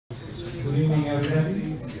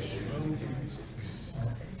everybody.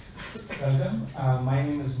 Welcome. My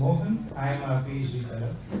name is Mohan. I am a PhD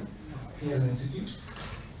fellow here at the Institute.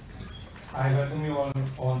 I welcome you all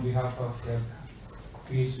on behalf of the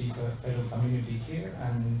PhD fellow community here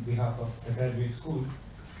and on behalf of the graduate school.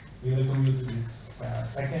 We welcome you to this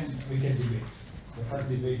second weekend debate. The first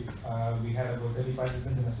debate, we had about 30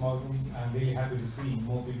 participants in a small room. I'm really happy to see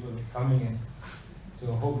more people coming in.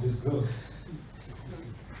 So hope this grows.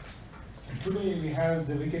 Today we have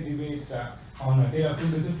the wicked debate on a tale of two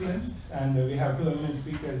disciplines, and we have two eminent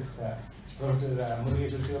speakers, Professor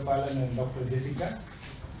Murugesu Sivapalan and Dr. Jessica.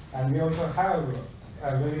 And we also have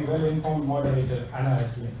a very well-informed moderator, Anna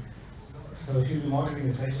Wrestling. So she'll be moderating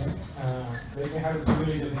the session. Let me have the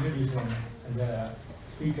privilege of introducing the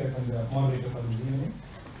speakers and the moderator for this evening.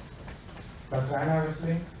 Dr. Anna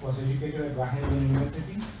Wrestling was educated at Wageningen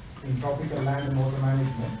University in tropical land and water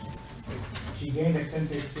management. She gained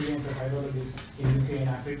extensive experience as hydrologist in UK and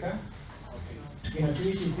Africa. In her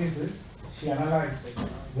PhD thesis, she analyzed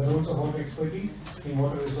the roles of water expertise in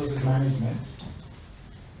water resources management,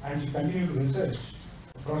 and she continued to research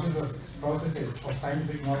processes of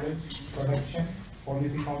scientific knowledge, production,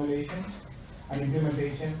 policy formulation, and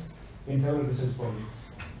implementation in several research projects.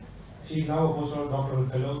 She is now a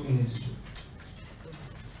postdoctoral fellow in Institute.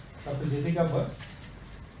 Dr. Jessica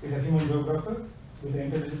is a human geographer with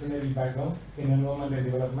an interdisciplinary background in environment and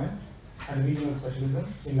development and regional specialism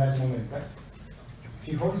in Latin America.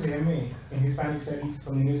 She holds a MA in Hispanic Studies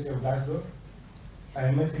from the University of Glasgow, a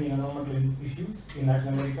MSc in environmental issues in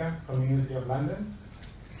Latin America from the University of London,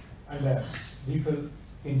 and a DPhil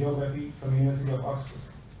in geography from the University of Oxford.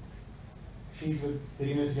 She is with the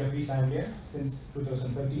University of East Anglia since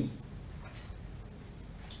 2013.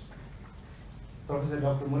 Professor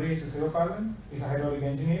Dr. Murugesu Sivapalan is a hydraulic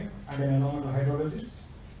engineer and an environmental hydrologist.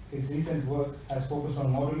 His recent work has focused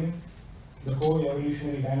on modeling the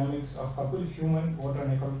co-evolutionary dynamics of coupled human, water,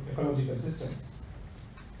 and ecological systems.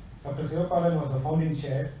 Dr. Sivapalan was the founding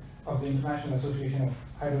chair of the International Association of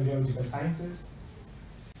Hydrogeological Sciences,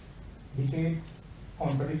 Decade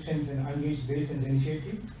on Predictions in Ungauged Basins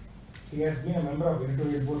Initiative. He has been a member of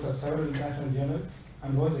editorial boards of several international journals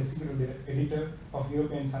and was executive editor of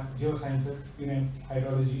European Geosciences, Union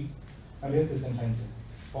Hydrology, and Earth System Sciences,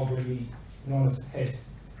 popularly known as HES,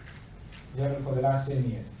 journal for the last 10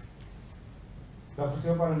 years. Dr.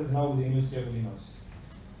 Sivapalan is now with the University of Illinois.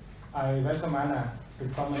 I welcome Anna to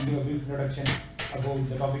come and give a brief introduction about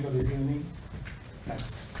the topic of this evening.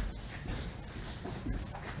 Thanks.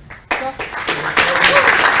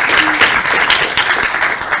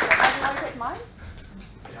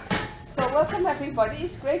 Welcome everybody,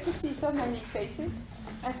 it's great to see so many faces,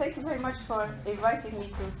 and thank you very much for inviting me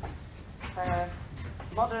to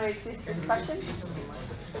moderate this discussion.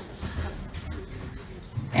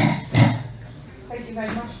 Thank you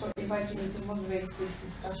very much for inviting me to moderate this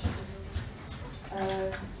discussion.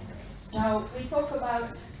 Now, we talk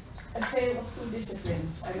about a tale of two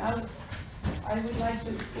disciplines, and I would like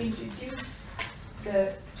to introduce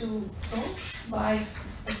the two talks by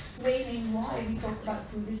explaining why we talk about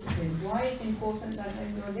two disciplines, why it's important that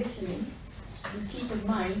when you're listening, you keep in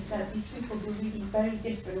mind that these people do really very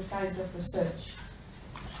different kinds of research.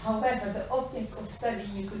 However, the object of study,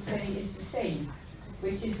 you could say, is the same,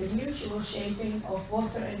 which is the mutual shaping of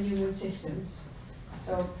water and human systems.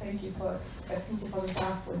 So thank you for Peter van der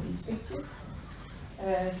Zaag for these pictures.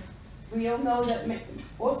 We all know that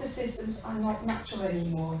water systems are not natural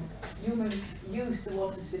anymore. Humans use the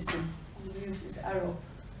water system, we use this arrow,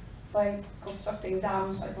 by constructing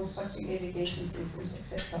dams, by constructing irrigation systems,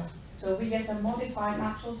 etc. So we get a modified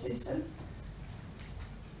natural system,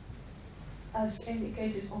 as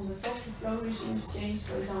indicated on the top. The flow regimes change,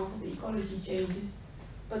 for example, the ecology changes,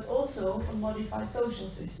 but also a modified social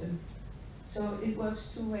system. So it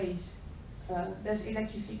works two ways. There's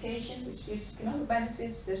electrification, which gives economic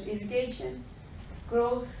benefits, there's irrigation,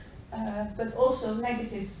 growth, but also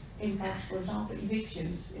negative impacts, for example,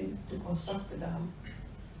 evictions to construct the dam.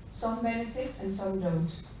 Some benefit and some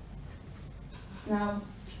don't. Now,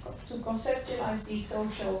 to conceptualize these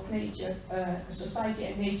social nature, society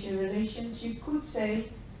and nature relations, you could say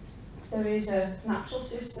there is a natural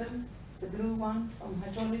system, the blue one from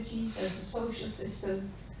hydrology, there's a social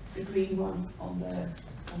system, the green one on the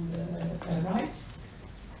right,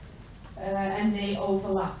 and they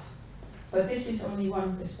overlap. But this is only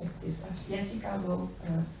one perspective. Jessica will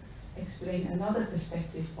explain another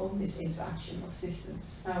perspective on this interaction of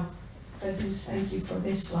systems. Now, Ferdous, thank you for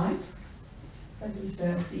this slide. Ferdous,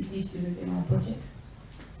 PhD student in our project.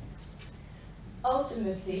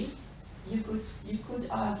 Ultimately, you could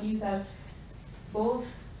argue that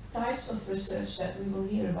both types of research that we will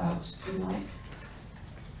hear about tonight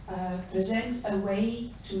present a way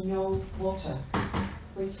to know water,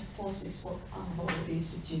 which of course is what our whole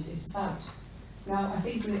institute is about. Now, I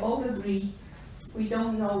think we all agree we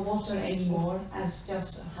don't know water anymore as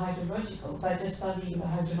just hydrological, by just studying the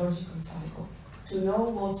hydrological cycle. To know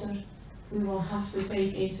water, we will have to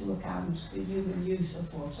take into account the human use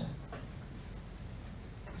of water.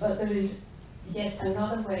 But there is yet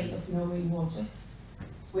another way of knowing water,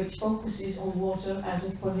 which focuses on water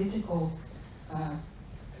as a political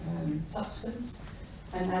substance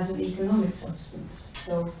and as an economic substance.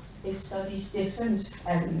 So it studies different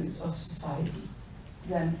elements of society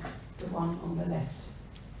than the one on the left.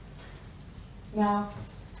 Now,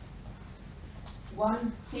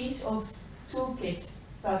 one piece of toolkit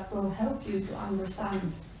that will help you to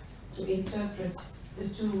understand, to interpret the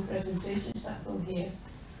two presentations that we'll hear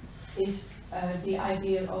is the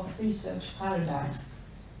idea of research paradigm.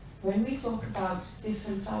 When we talk about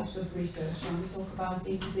different types of research, when we talk about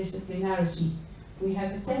interdisciplinarity, we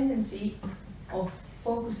have a tendency of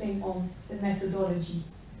focusing on the methodology.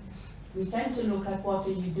 We tend to look at what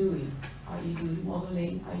are you doing. Are you doing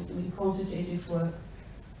modeling? Are you doing quantitative work?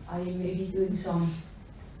 Are you maybe doing some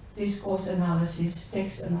discourse analysis,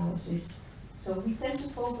 text analysis? So we tend to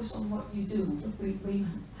focus on what you do, but we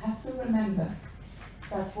have to remember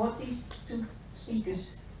that what these two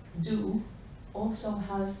speakers do also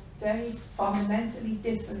has very fundamentally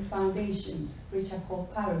different foundations, which are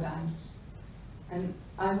called paradigms. And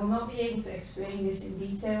I will not be able to explain this in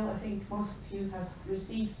detail. I think most of you have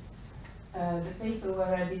received the paper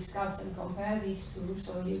where I discuss and compare these two,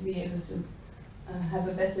 so you'll be able to have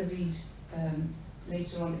a better read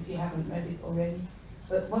later on if you haven't read it already.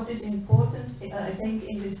 But what is important, I think,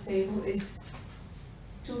 in this table is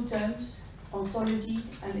two terms, ontology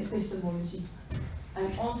and epistemology.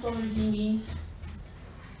 And ontology means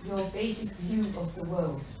your basic view of the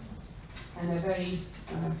world. And a very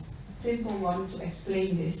simple one to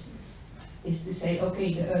explain this is to say,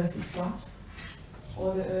 okay, the earth is flat,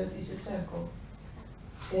 or the earth is a circle.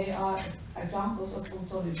 They are examples of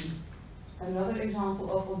ontology. Another example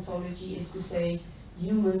of ontology is to say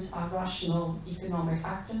humans are rational economic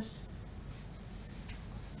actors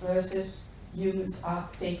versus humans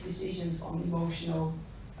take decisions on emotional,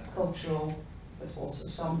 cultural, but also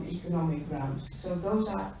some economic grounds. So those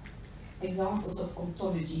are examples of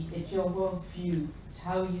ontology. It's your worldview, it's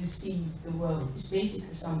how you see the world, it's basic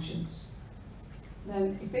assumptions.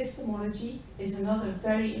 Then epistemology is another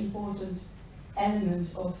very important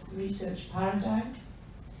element of research paradigm.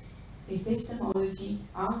 Epistemology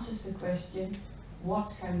answers the question,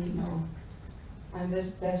 what can we know? And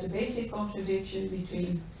there's a basic contradiction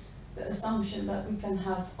between the assumption that we can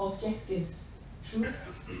have objective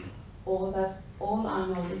truth or that all our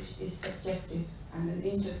knowledge is subjective and an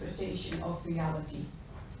interpretation of reality.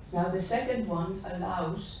 Now the second one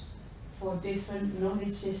allows for different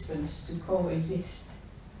knowledge systems to coexist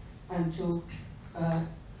and to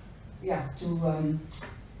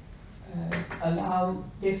allow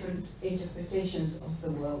different interpretations of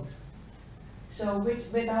the world. So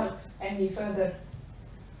without any further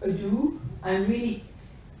ado, I'm really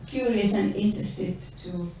curious and interested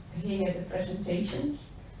to hear the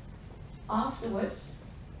presentations. Afterwards,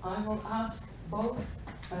 I will ask both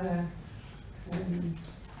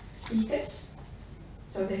speakers.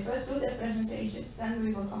 So they first do their presentations, then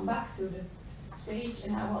we will come back to the stage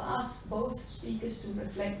and I will ask both speakers to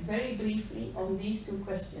reflect very briefly on these two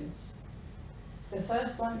questions. The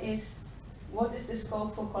first one is, what is the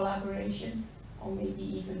scope for collaboration or maybe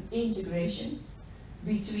even integration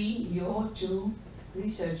between your two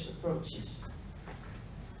research approaches?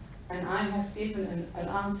 And I have given an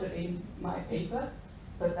answer in my paper,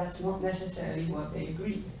 but that's not necessarily what they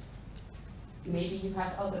agree with. Maybe you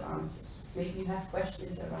have other answers. Maybe you have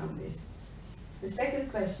questions around this. The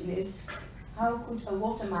second question is, how could a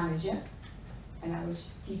water manager, and I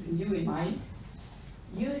was keeping you in mind,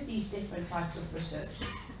 use these different types of research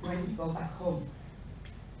when you go back home?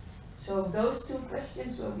 So those two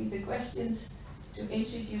questions will be the questions to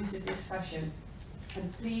introduce the discussion.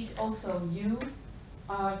 And please also, you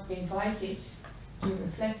are invited to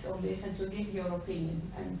reflect on this and to give your opinion.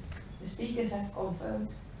 And the speakers have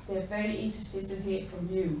confirmed they're very interested to hear from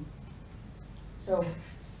you. So,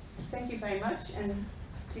 thank you very much, and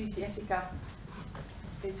please, Jessica,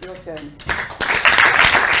 it's your turn.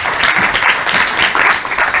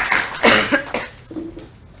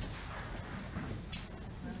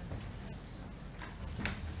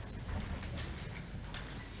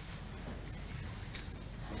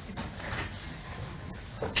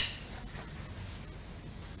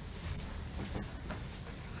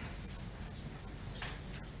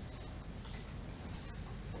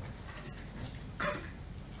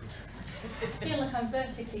 I'm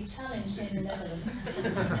vertically challenged in the Netherlands,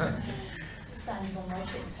 standing on my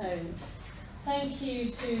tiptoes. Thank you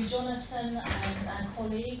to Jonathan and our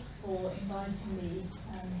colleagues for inviting me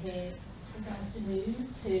here this afternoon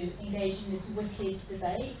to engage in this wicked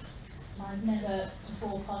debate. I've never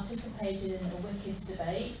before participated in a wicked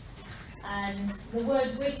debate, and the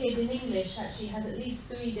word wicked in English actually has at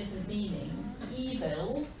least 3 different meanings: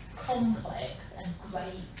 evil, complex, and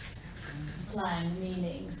great slang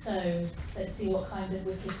meaning. So let's see what kind of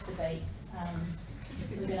wicked debate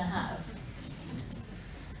we're going to have.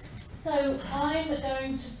 So I'm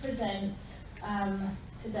going to present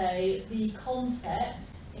today the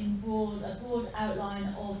concept in a broad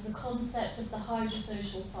outline of the concept of the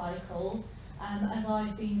hydrosocial cycle as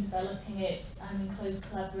I've been developing it in close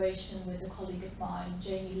collaboration with a colleague of mine,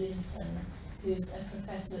 Jamie Linton, who's a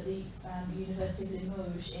professor at the University of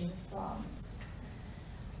Limoges in France.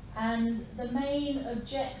 And the main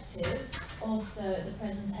objective of the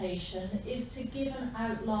presentation is to give an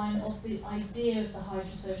outline of the idea of the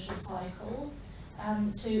hydrosocial cycle,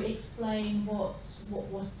 to explain what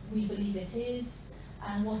we believe it is,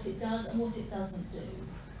 and what it does and what it doesn't do.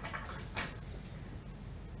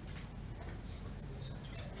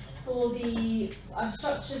 I've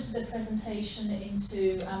structured the presentation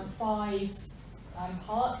into 5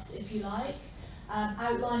 parts, if you like,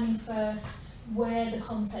 outlining first where the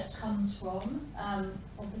concept comes from,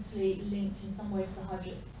 obviously linked in some way to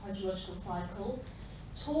the hydrological cycle,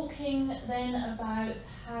 talking then about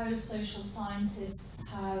how social scientists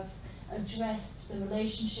have addressed the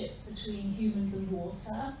relationship between humans and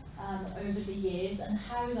water over the years, and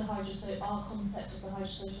how our concept of the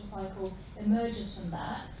hydrosocial cycle emerges from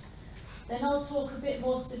that. Then I'll talk a bit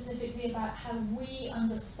more specifically about how we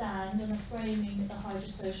understand and are framing the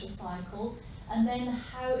hydrosocial cycle, and then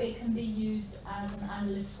how it can be used as an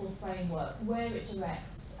analytical framework, where it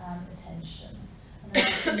directs attention. And then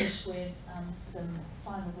I'll finish with some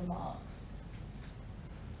final remarks.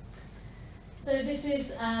 So this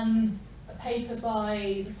is a paper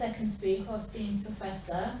by the second speaker, our esteemed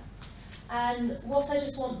professor, and what I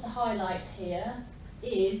just want to highlight here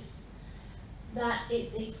is that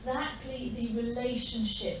it's exactly the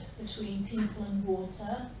relationship between people and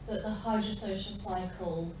water that the hydrosocial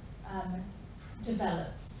cycle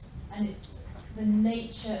develops, and it's the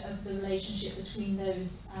nature of the relationship between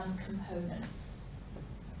those components.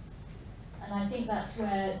 And I think that's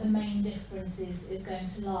where the main difference is going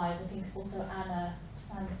to lie, as I think also Anna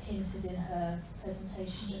hinted in her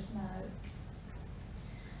presentation just now.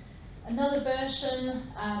 Another version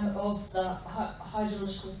of the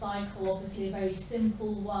hydrological cycle, obviously a very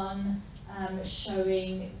simple one,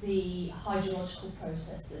 showing the hydrological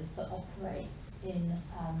processes that operate in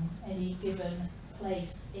any given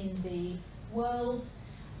place in the world,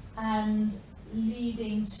 and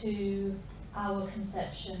leading to our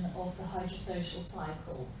conception of the hydrosocial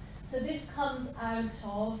cycle. So this comes out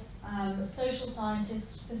of social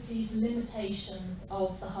scientists' perceived limitations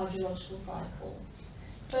of the hydrological cycle.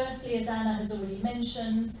 Firstly, as Anna has already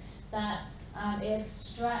mentioned, that it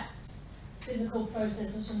extracts physical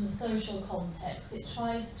processes from the social context. It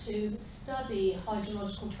tries to study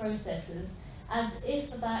hydrological processes as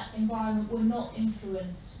if that environment were not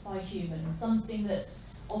influenced by humans, something that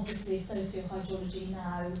obviously sociohydrology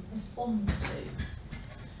now responds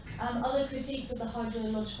to. Other critiques of the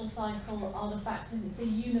hydrological cycle are the fact that it's a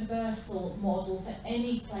universal model for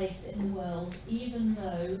any place in the world, even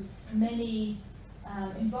though many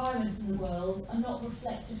environments in the world are not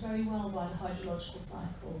reflected very well by the hydrological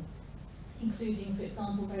cycle, including, for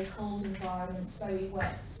example, very cold environments, very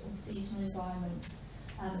wet or seasonal environments,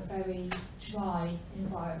 very dry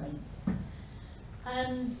environments.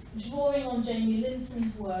 And drawing on Jamie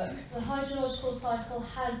Linton's work, the hydrological cycle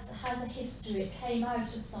has a history. It came out of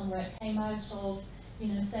somewhere. It came out of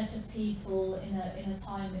a set of people in a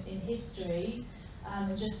time in history.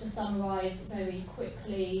 And just to summarise very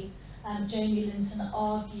quickly, Jamie Linton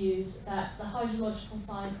argues that the hydrological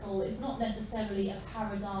cycle is not necessarily a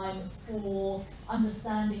paradigm for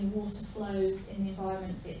understanding water flows in the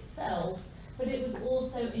environment itself, but it was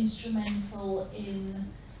also instrumental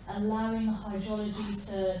in allowing hydrology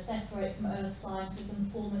to separate from earth sciences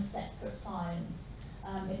and form a separate science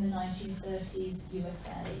in the 1930s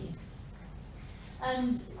USA.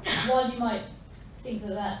 And while you might think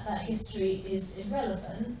that history is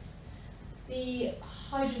irrelevant, the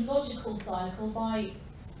hydrological cycle, by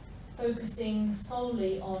focusing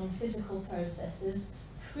solely on physical processes,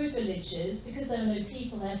 privileges, because there are no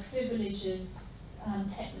people there, privileges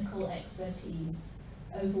technical expertise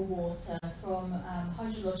over water from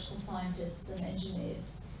hydrological scientists and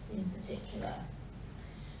engineers in particular.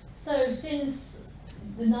 So since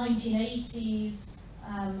the 1980s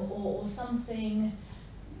or something,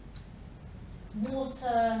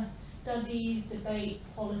 water studies,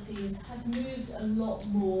 debates, policies have moved a lot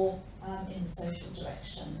more in the social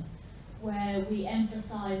direction, where we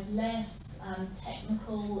emphasise less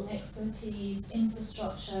technical expertise,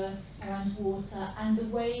 infrastructure around water, and the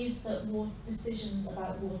ways that decisions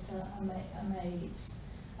about water are made.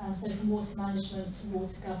 So from water management to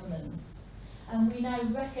water governance. And we now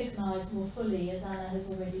recognise more fully, as Anna has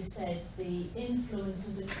already said, the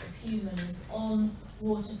influences of humans on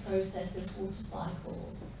water processes, water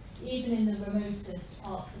cycles, even in the remotest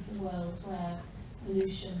parts of the world where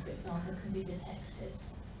pollution, for example, can be detected.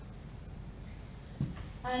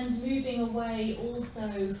 And moving away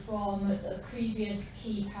also from a previous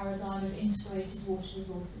key paradigm of integrated water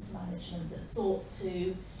resources management that sought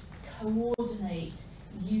to coordinate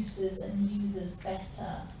uses and users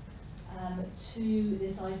better, to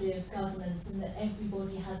this idea of governance and that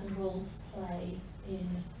everybody has a role to play in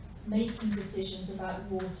making decisions about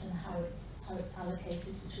water and how it's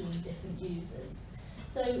allocated between different users.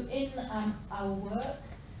 So in our work,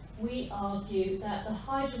 we argue that the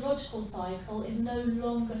hydrological cycle is no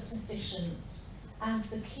longer sufficient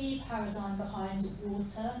as the key paradigm behind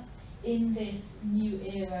water in this new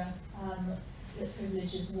era that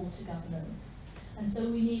privileges water governance. And so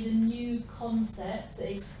we need a new concept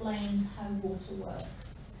that explains how water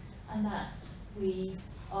works, and that, we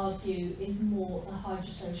argue, is more the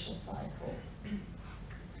hydrosocial cycle.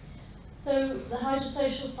 So the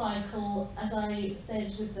hydrosocial cycle, as I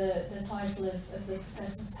said with the title of the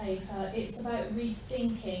professor's paper, it's about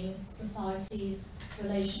rethinking society's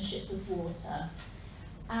relationship with water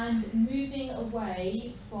and moving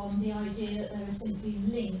away from the idea that there are simply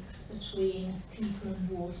links between people and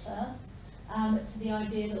water, to the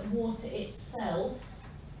idea that water itself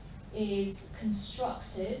is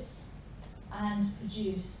constructed and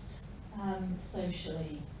produced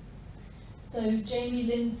socially. So Jamie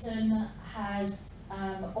Linton has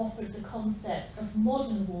offered the concept of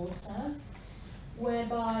modern water,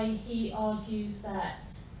 whereby he argues that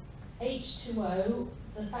H2O,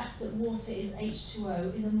 the fact that water is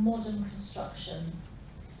H2O, is a modern construction,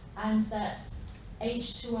 and that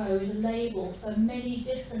H2O is a label for many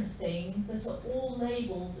different things that are all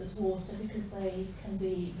labelled as water because they can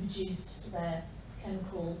be reduced to their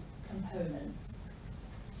chemical components.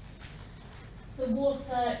 So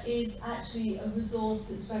water is actually a resource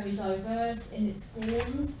that's very diverse in its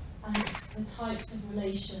forms and the types of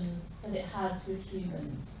relations that it has with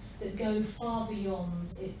humans that go far beyond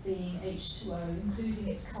it being H2O, including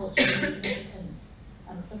its cultural significance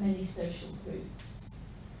for many social groups.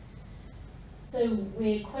 So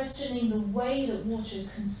we're questioning the way that water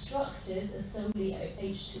is constructed as solely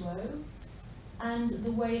H2O and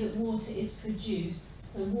the way that water is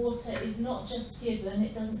produced. So water is not just given,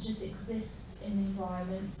 it doesn't just exist in the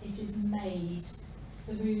environment, it is made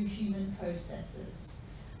through human processes.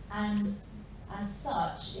 And as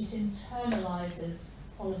such, it internalises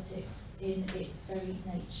politics in its very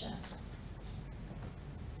nature.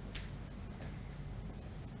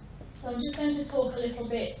 So I'm just going to talk a little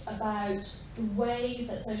bit about the way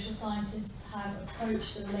that social scientists have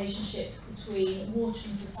approached the relationship between water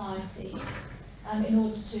and society in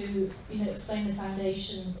order to explain the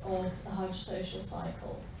foundations of the hydrosocial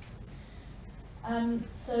cycle.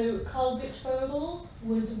 So Carl Vogel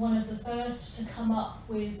was one of the first to come up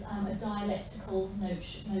with a dialectical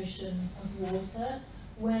notion of water,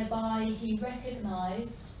 whereby he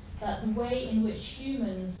recognised that the way in which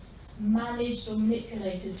humans managed or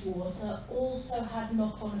manipulated water also had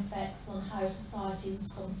knock-on effects on how society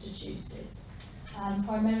was constituted,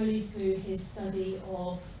 primarily through his study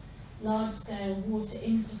of large-scale water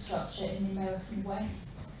infrastructure in the American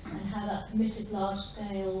West and how that permitted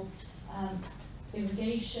large-scale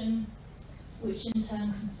irrigation, which in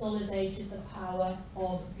turn consolidated the power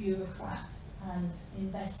of bureaucrats and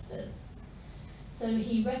investors. So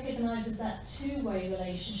he recognises that two-way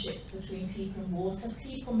relationship between people and water.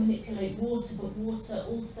 People manipulate water, but water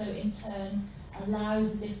also in turn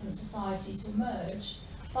allows a different society to emerge.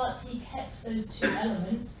 But he kept those two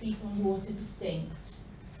elements, people and water, distinct.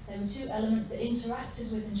 There were two elements that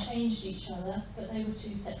interacted with and changed each other, but they were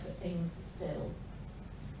two separate things still.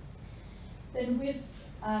 Then with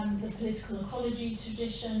the political ecology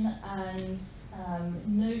tradition and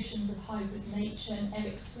notions of hybrid nature, and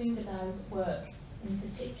Eric Swingerdau's work in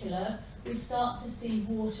particular, we start to see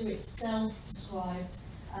water itself described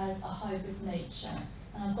as a hybrid nature.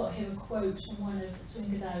 And I've got here a quote from one of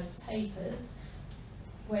Swingerdau's papers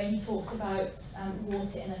where he talks about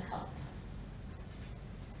water in a cup.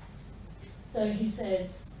 So he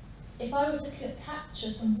says, if I were to capture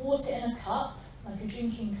some water in a cup like a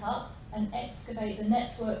drinking cup, and excavate the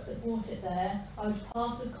networks that brought it there, I would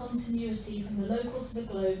pass with continuity from the local to the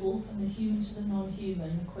global, from the human to the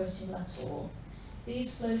non-human, quoting Latour.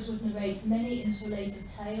 These flows would narrate many interrelated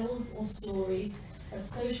tales or stories of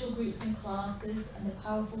social groups and classes and the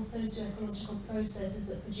powerful socio-ecological processes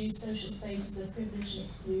that produce social spaces of privilege and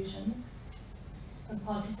exclusion, of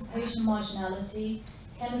participation and marginality,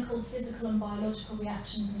 chemical, physical and biological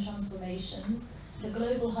reactions and transformations, the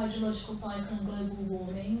global hydrological cycle and global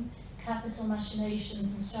warming, capital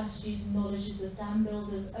machinations and strategies and knowledges of dam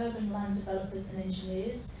builders, urban land developers and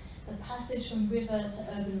engineers, the passage from river to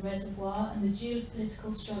urban reservoir, and the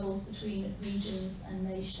geopolitical struggles between regions and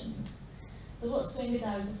nations. So what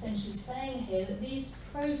Swingedau is essentially saying here, that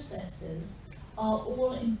these processes are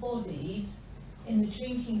all embodied in the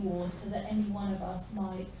drinking water that any one of us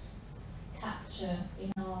might capture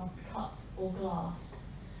in our cup or glass.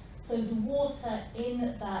 So the water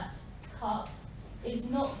in that cup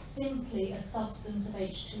is not simply a substance of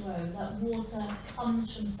H2O. That water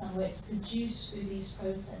comes from somewhere, it's produced through these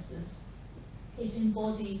processes. It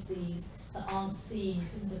embodies these that aren't seen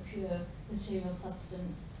from the pure material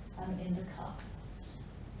substance in the cup.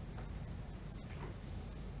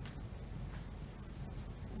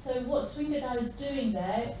 So what Swingedau is doing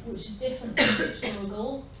there, which is different from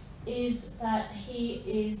Fitzgerald, is that he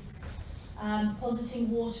is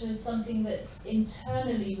positing water as something that's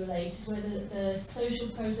internally related, where the social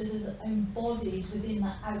processes are embodied within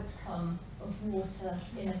the outcome of water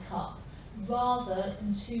in a cup, rather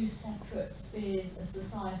than two separate spheres of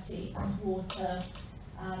society and water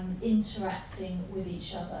interacting with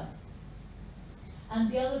each other. And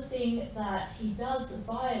the other thing that he does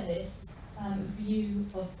via this view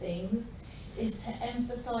of things is to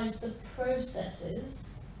emphasize the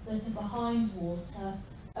processes that are behind water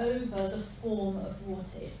over the form of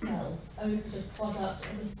water itself, over the product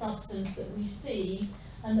or the substance that we see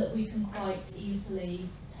and that we can quite easily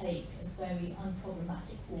take as very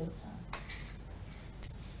unproblematic water.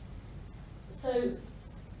 So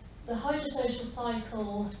the hydrosocial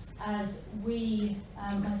cycle, as we,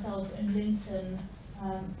 myself and Linton,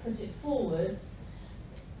 put it forward,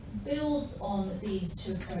 builds on these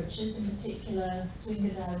two approaches, in particular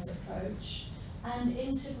Swingedau's approach, and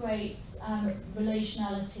integrates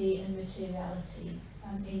relationality and materiality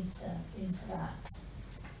into that.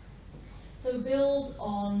 So build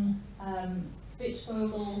on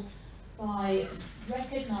Fitzgerald by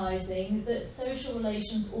recognising that social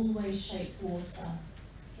relations always shape water,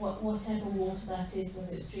 whatever water that is,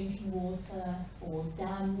 whether it's drinking water or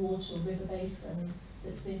dam water or river basin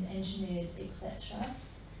that's been engineered, etc.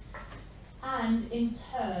 And in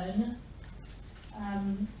turn,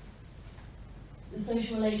 the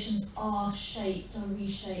social relations are shaped or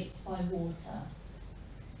reshaped by water.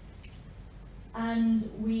 And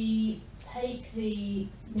we take the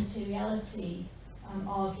materiality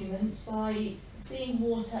argument by seeing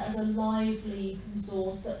water as a lively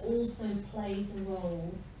resource that also plays a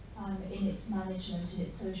role in its management, in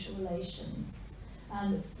its social relations,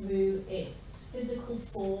 through its physical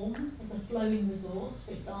form as a flowing resource,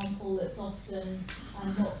 for example, that's often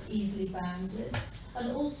not easily bounded,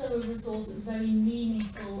 and also a resource that's very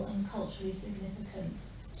meaningful and culturally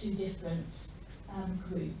significant to different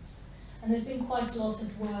groups. And there's been quite a lot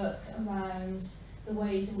of work around the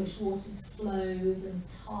ways in which water's flows and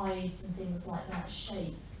tides and things like that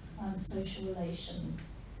shape social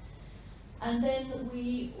relations. And then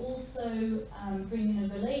we also bring in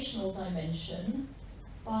a relational dimension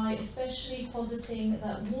by especially positing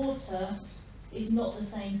that water is not the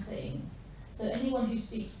same thing. So anyone who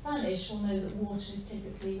speaks Spanish will know that water is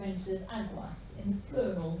typically rendered as aguas, in the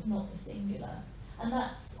plural, not the singular. And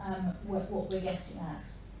that's what we're getting at.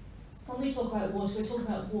 When we talk about water, we're talking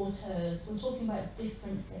about waters, we're talking about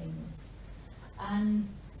different things. And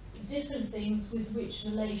different things with which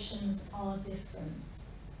relations are different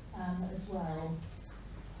as well.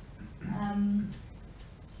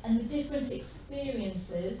 And the different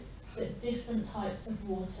experiences that different types of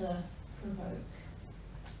water provoke.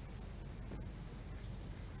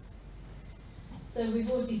 So we've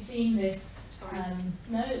already seen this,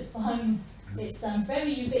 no, it's fine. It's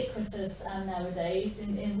very ubiquitous nowadays,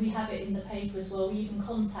 and we have it in the paper as well. We even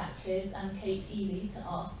contacted Kate Ely to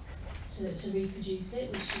ask to reproduce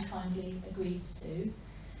it, which she kindly agreed to.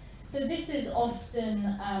 So this is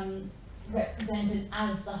often represented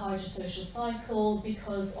as the hydrosocial cycle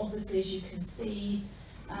because obviously, as you can see,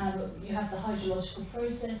 you have the hydrological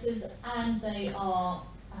processes and they are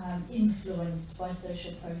influenced by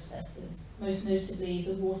social processes, most notably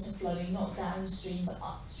the water flowing not downstream but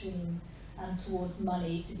upstream towards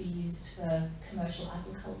money to be used for commercial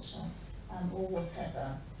agriculture or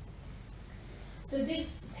whatever. So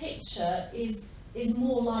this picture is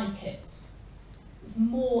more like it. It's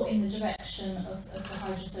more in the direction of the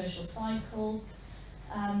hydrosocial cycle,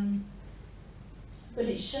 but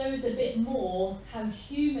it shows a bit more how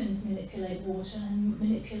humans manipulate water and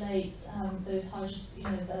manipulate the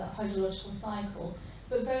hydrological cycle,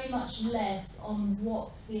 but very much less on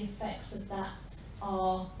what the effects of that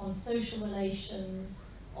are on social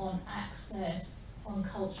relations, on access, on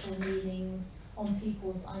cultural meanings, on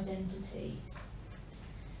people's identity.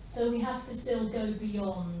 So we have to still go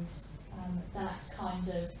beyond that kind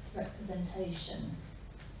of representation.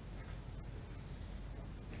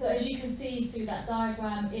 So as you can see through that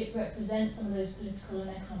diagram, it represents some of those political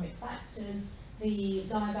and economic factors. The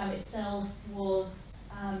diagram itself was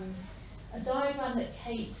a diagram that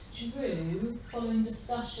Kate drew following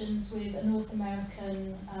discussions with a North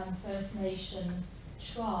American First Nation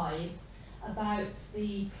tribe about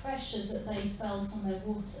the pressures that they felt on their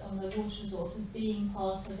water resources being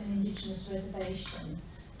part of an indigenous reservation,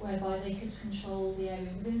 whereby they could control the area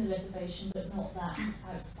within the reservation but not that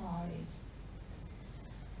outside.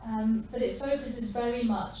 But it focuses very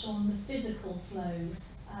much on the physical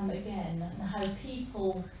flows, again, and how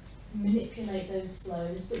people manipulate those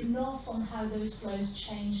flows, but not on how those flows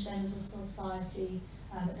change them as a society,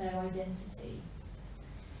 their identity.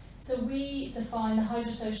 So we define the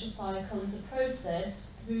hydrosocial cycle as a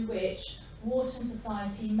process through which water and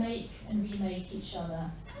society make and remake each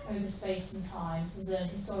other over space and time. So there's a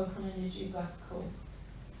historical and a geographical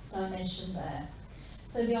dimension there.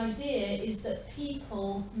 So the idea is that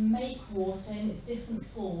people make water in its different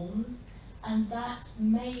forms, and that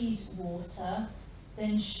made water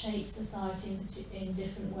then shapes society in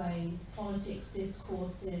different ways: politics,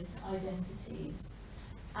 discourses, identities.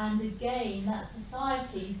 And again, that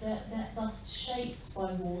society that thus shaped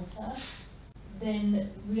by water then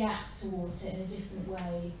reacts to water in a different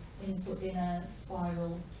way, in a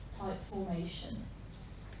spiral type formation.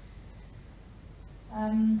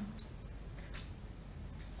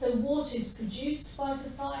 So water is produced by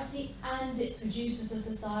society, and it produces a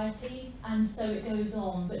society, and so it goes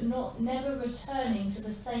on, but never returning to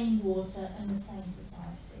the same water and the same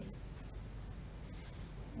society.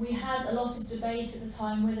 We had a lot of debate at the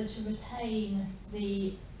time whether to retain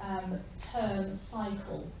the term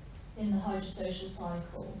cycle in the hydrosocial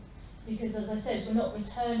cycle, because, as I said, we're not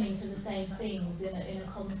returning to the same things in a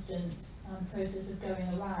constant process of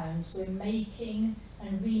going around. We're making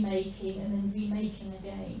and remaking and then remaking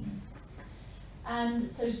again. And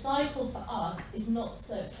so cycle for us is not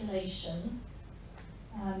circulation,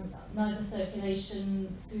 neither circulation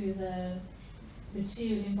through the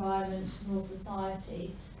material environment nor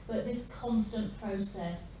society, but this constant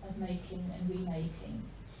process of making and remaking.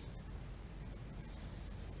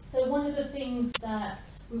 So one of the things that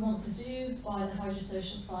we want to do by the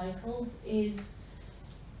hydrosocial cycle is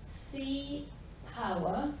see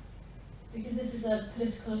power, because this is a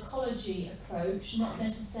political ecology approach, not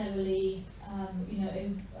necessarily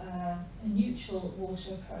a neutral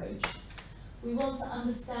water approach. We want to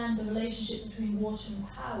understand the relationship between water and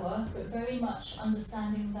power, but very much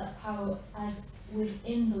understanding that power as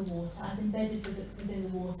within the water, as embedded within the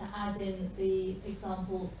water, as in the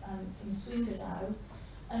example from Swingadao,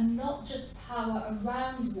 and not just power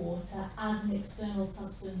around water as an external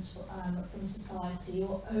substance from society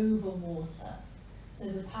or over water. So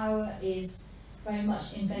the power is very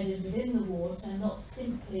much embedded within the water, not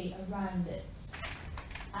simply around it.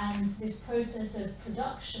 And this process of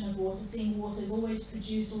production of water, seeing water is always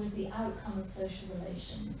produced, always the outcome of social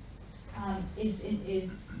relations,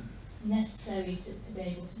 is necessary to be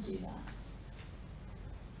able to do that.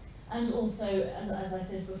 And also, as I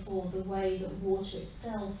said before, the way that water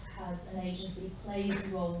itself has an agency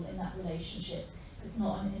plays a role in that relationship. It's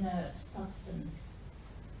not an inert substance.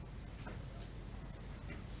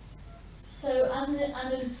 So as an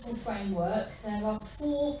analytical framework, there are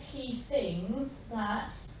 4 key things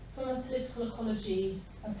that, from a political ecology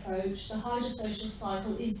approach, the hydrosocial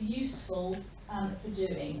cycle is useful for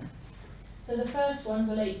doing. So the first one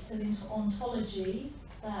relates to the ontology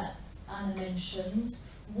that Anna mentioned.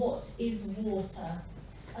 What is water?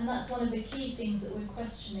 And that's one of the key things that we're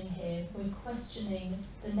questioning here. We're questioning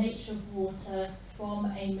the nature of water from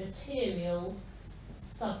a material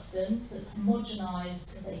substance that's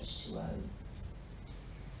homogenized as H2O.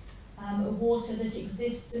 A water that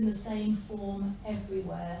exists in the same form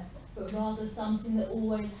everywhere, but rather something that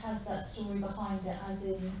always has that story behind it, as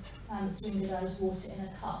in Swingadao's water in a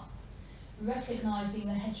cup. Recognising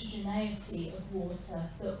the heterogeneity of water,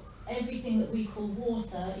 that everything that we call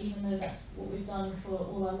water, even though that's what we've done for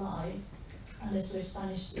all our lives, unless we're a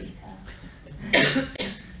Spanish speaker,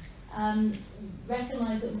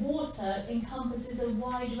 recognise that water encompasses a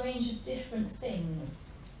wide range of different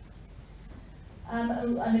things. And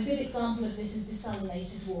a good example of this is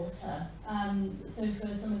desalinated water. So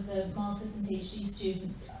for some of the Masters and PhD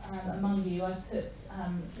students among you, I've put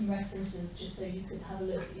some references just so you could have a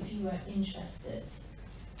look if you were interested.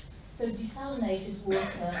 So desalinated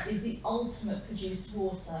water is the ultimate produced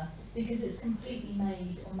water because it's completely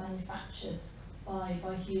made or manufactured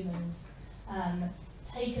by humans.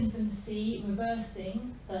 Taken from the sea,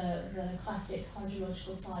 reversing the classic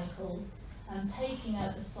hydrological cycle, taking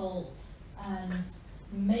out the salt and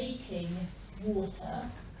making water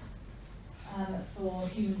for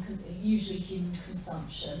usually human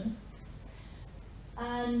consumption.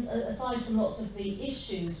 And aside from lots of the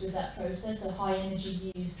issues with that process, so high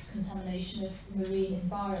energy use, contamination of marine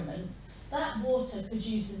environments, that water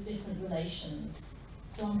produces different relations.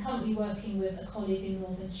 So I'm currently working with a colleague in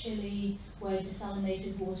northern Chile where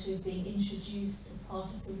desalinated water is being introduced as part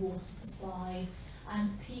of the water supply, and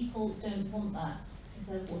people don't want that as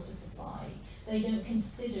their water supply. They don't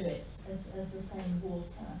consider it as the same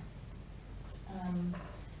water.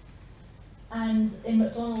 And in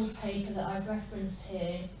McDonald's paper that I've referenced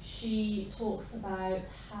here, she talks about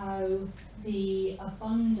how the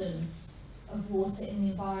abundance of water in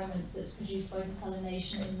the environment that's produced by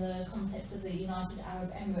desalination in the context of the United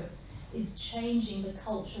Arab Emirates is changing the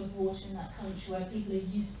culture of water in that country, where people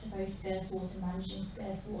are used to very scarce water, managing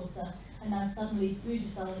scarce water, and now suddenly through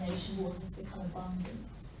desalination water has become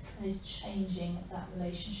abundant and is changing that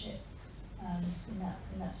relationship in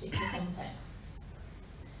that particular context.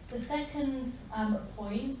 The second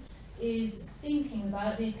point is thinking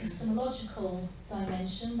about the epistemological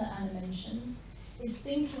dimension that Anna mentioned, is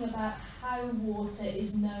thinking about how water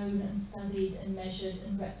is known and studied and measured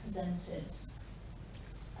and represented,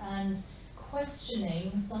 and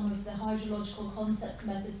questioning some of the hydrological concepts,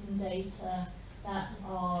 methods and data that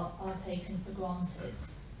are taken for granted.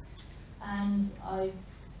 And I've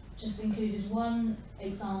just included one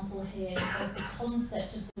example here of the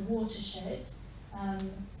concept of the watershed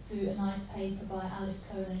through a nice paper by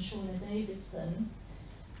Alice Cohen and Shauna Davidson,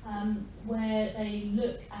 where they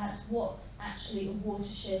look at what actually a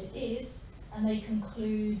watershed is, and they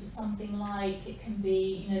conclude something like it can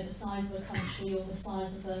be, the size of a country or the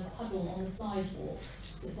size of a puddle on the sidewalk.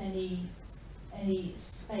 So it's any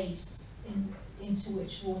space into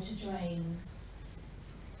which water drains.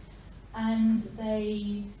 And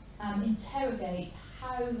they interrogate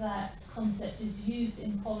how that concept is used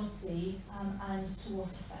in policy and to what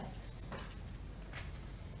effect.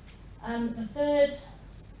 The third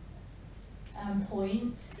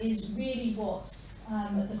point is really what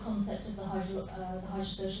the concept of the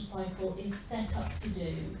hydrosocial cycle is set up to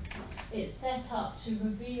do. It's set up to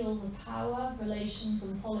reveal the power, relations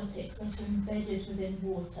and politics that are embedded within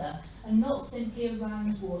water, and not simply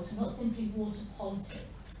around water, not simply water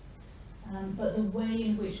politics, but the way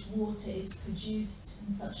in which water is produced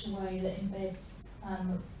in such a way that embeds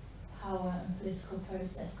power and political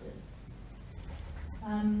processes.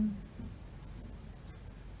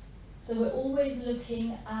 So we're always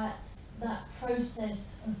looking at that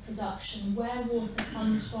process of production, where water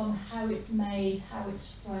comes from, how it's made, how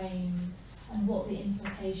it's framed, and what the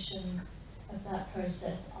implications of that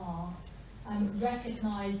process are.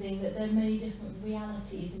 Recognising that there are many different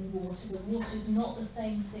realities in water, that water is not the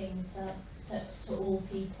same thing to all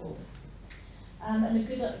people. And a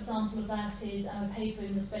good example of that is a paper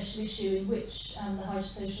in the special issue in which the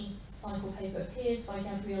hydrosocial cycle paper appears by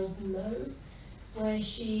Gabrielle Boulot, where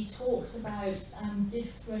she talks about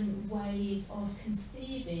different ways of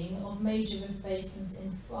conceiving of major river basins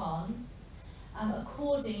in France,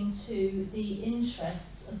 according to the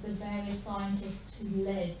interests of the various scientists who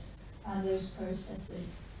led those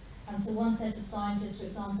processes. So one set of scientists, for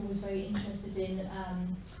example, was very interested in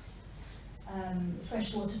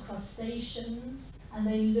freshwater crustaceans, and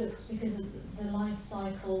they looked, because of the life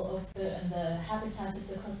cycle of and the habitat of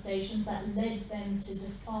the crustaceans, that led them to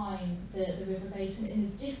define the river basin in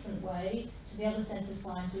a different way to the other set of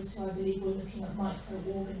scientists who I believe were looking at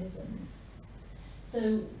microorganisms.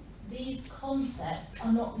 So these concepts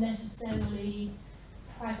are not necessarily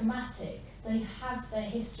pragmatic. They have their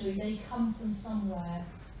history, they come from somewhere,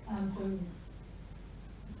 from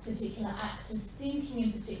particular actors thinking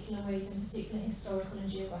in particular ways in particular historical and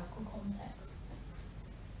geographical contexts.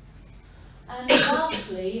 And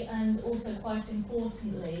lastly, and also quite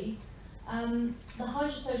importantly, the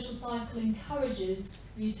hydrosocial cycle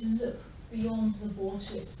encourages you to look beyond the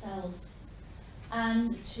water itself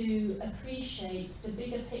and to appreciate the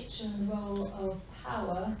bigger picture and the role of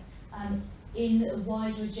power in the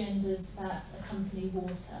wider agendas that accompany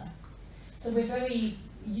water. So we're very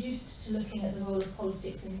used to looking at the role of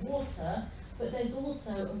politics in water, but there's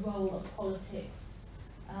also a role of politics,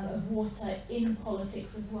 of water in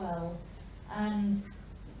politics as well. And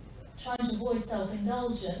trying to avoid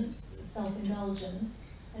self-indulgence,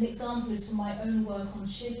 an example is from my own work on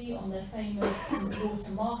Chile, on their famous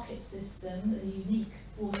water market system, a unique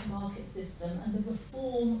water market system, and the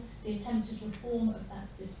attempted reform of that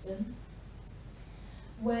system,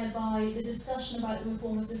 whereby the discussion about the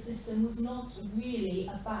reform of the system was not really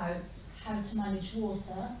about how to manage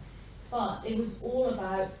water, but it was all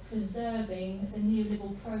about preserving the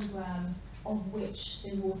neoliberal programme of which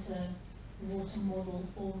the water model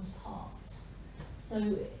forms part.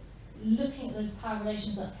 So looking at those power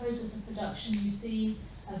relations, that process of production, you see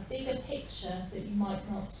a bigger picture that you might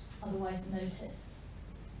not otherwise notice.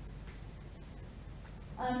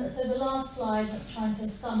 So the last slide, I'm trying to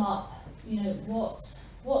sum up,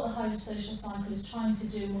 what the hydrosocial cycle is trying to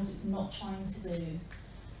do and what it's not trying to do.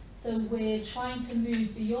 So we're trying to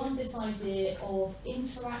move beyond this idea of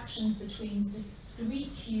interactions between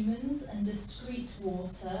discrete humans and discrete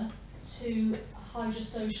water to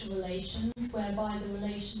hydrosocial relations, whereby the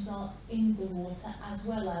relations are in the water as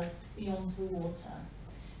well as beyond the water.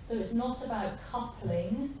 So it's not about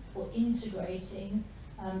coupling or integrating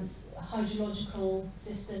hydrological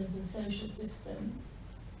systems and social systems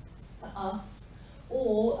for us,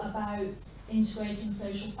 or about integrating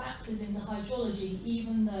social factors into hydrology,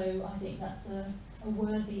 even though I think that's a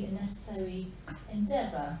worthy and necessary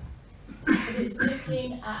endeavour. But it's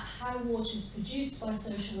looking at how water is produced by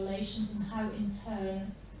social relations and how in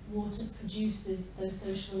turn water produces those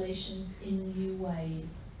social relations in new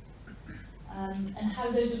ways. And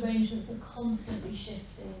how those arrangements are constantly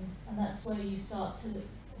shifting, and that's where you start to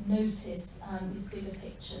notice these bigger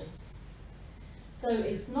pictures. So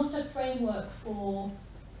it's not a framework for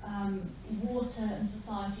water and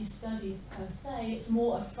society studies per se, it's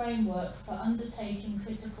more a framework for undertaking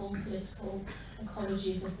critical political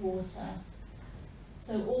ecologies of water.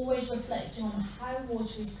 So always reflecting on how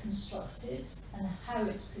water is constructed and how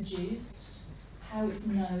it's produced, how it's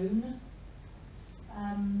known,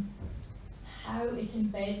 how it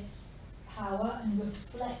embeds power and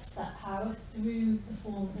reflects that power through the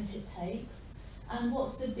form that it takes, and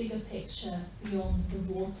what's the bigger picture beyond the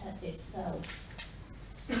water itself.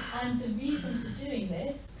 And the reason for doing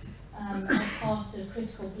this, as part of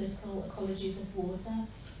critical political ecologies of water,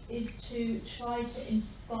 is to try to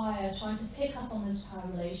inspire, try to pick up on those power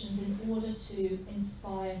relations in order to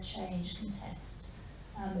inspire change, contest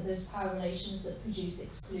those power relations that produce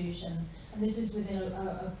exclusion. And this is within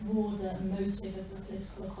a broader motive of the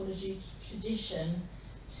political ecology tradition,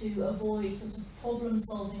 to avoid sort of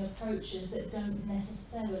problem-solving approaches that don't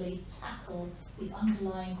necessarily tackle the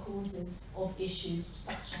underlying causes of issues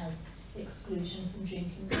such as exclusion from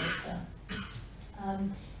drinking water.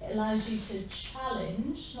 It allows you to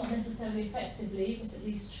challenge, not necessarily effectively, but at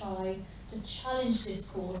least try to challenge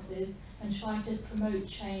discourses and try to promote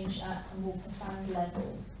change at a more profound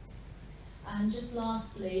level. And just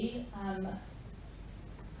lastly,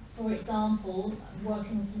 for example, I'm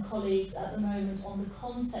working with some colleagues at the moment on the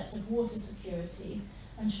concept of water security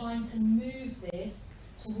and trying to move this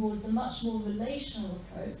towards a much more relational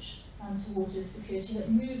approach to water security that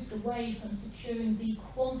moves away from securing the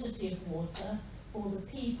quantity of water for the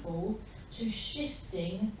people to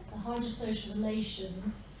shifting the hydrosocial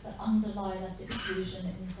relations that underlie that exclusion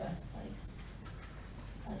in the first place.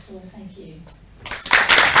 That's all, thank you.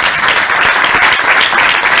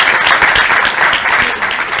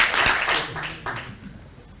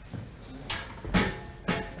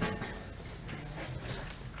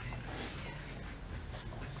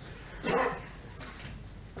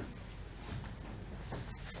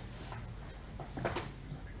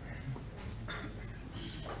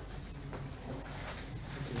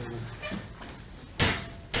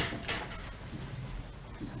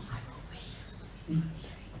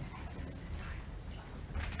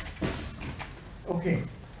 Okay,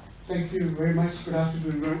 thank you very much. Good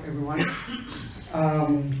afternoon, everyone.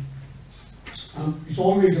 It's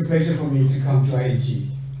always a pleasure for me to come to IHE.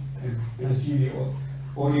 And I see the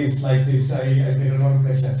audience like this, I get a lot of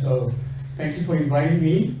pleasure. So thank you for inviting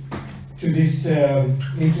me to this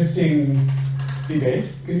interesting debate.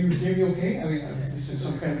 Can you hear me okay? I mean, this is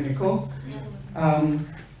some kind of an echo.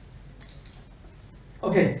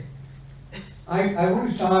 Okay, I want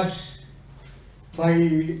to start by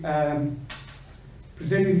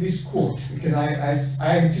presenting this quote, because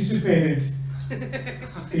I anticipated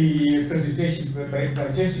the presentation by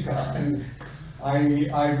Jessica, and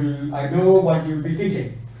I know what you'll be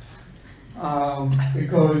thinking,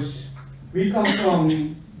 because we come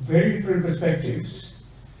from very different perspectives,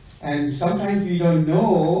 And sometimes we don't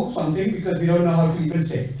know something because we don't know how to even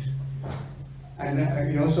say it.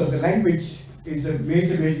 And so the language is a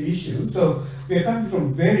major issue. So we are coming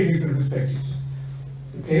from very different perspectives.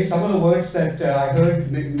 Okay, some of the words that I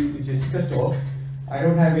heard in Jessica's talk, I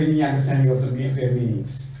don't have any understanding of their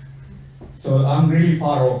meanings. So I'm really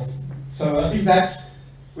far off. So I think that's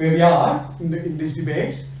where we are in this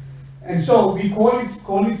debate. And so we call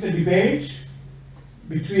it the debate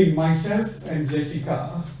between myself and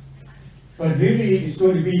Jessica. But really it's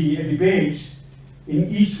going to be a debate in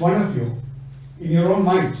each one of you, in your own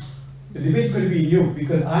minds. The debate is going to be in you,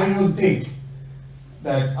 because I don't think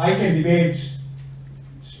that I can debate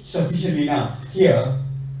sufficiently enough here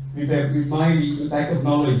with my lack of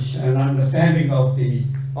knowledge and understanding of the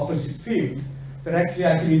opposite field, that actually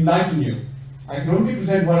I can enlighten you. I can only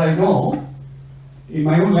present what I know in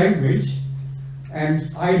my own language, and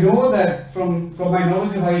I know that from my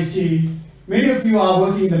knowledge of IHE, many of you are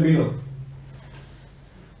working in the middle.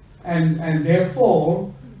 And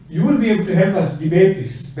therefore, you will be able to help us debate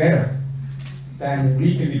this better than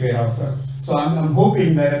we can debate ourselves. So I'm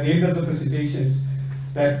hoping that at the end of the presentations,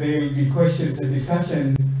 that there will be questions and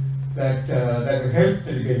discussion that will help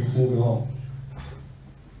the debate move along.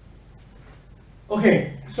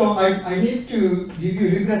 Okay, so I need to give you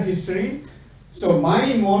a little bit of history. So my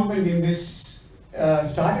involvement in this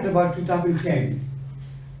started about 2010.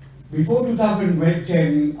 Before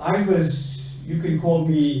 2010, I was, you can call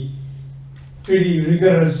me, pretty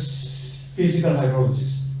rigorous physical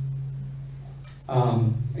hydrologist.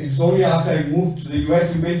 It's only after I moved to the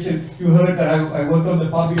US, you heard that I worked on the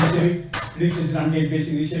Public Initiative, Research and Ungated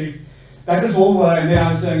Basic Initiative. That was over, and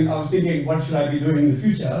then I was thinking, what should I be doing in the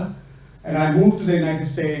future? And I moved to the United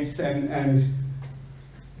States and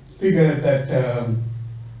figured that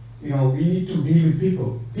we need to deal with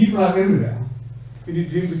people. People are everywhere. We need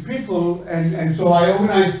to deal with people, and so I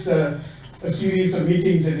organized a series of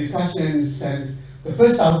meetings and discussions, and the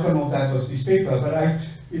first outcome of that was this paper. But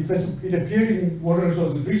it appeared in Water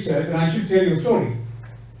Resources Research, and I should tell you a story.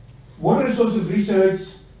 Water Resources Research,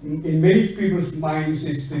 in many people's minds,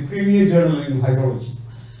 is the premier journal in hydrology.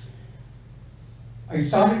 I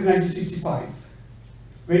started in 1965.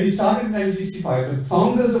 When it started in 1965, the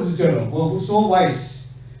founders of the journal were so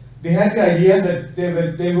wise. They had the idea that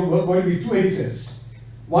they were going to be two editors,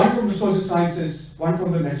 one from the social sciences, one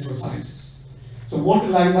from the natural sciences. So Walter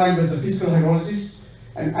Langbein was a physical hydrologist,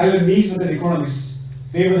 and Alan Mees was an economist.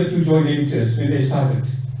 They were the two joint editors when they started.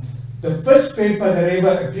 The first paper that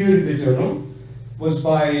ever appeared in the journal was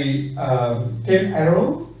by Ken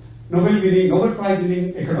Arrow, Nobel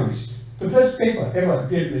Prize-winning economist. The first paper ever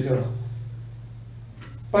appeared in the journal.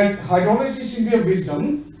 But hydrologists in their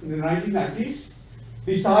wisdom in the 1990s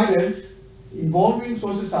decided involving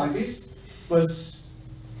social scientists was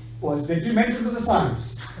detrimental to the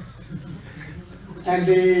science. And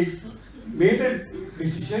they made a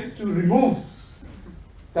decision to remove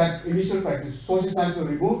that initial practice. Social science was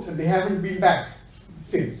removed, and they haven't been back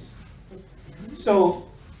since. So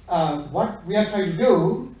what we are trying to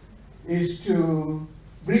do is to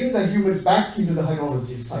bring the humans back into the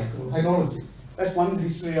hydrology cycle. Hydrology. That's one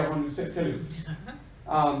history I want to tell you.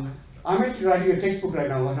 I'm actually writing a textbook right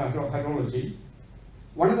now on hydrology.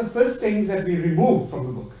 One of the first things that we removed from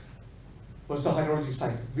the book was the hydrologic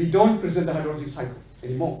cycle. We don't present the hydrologic cycle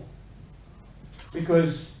anymore.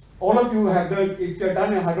 Because all of you have done, if you have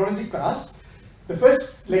done a hydrology class, the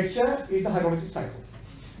first lecture is the hydrologic cycle.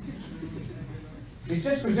 It's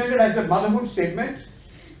just presented as a motherhood statement.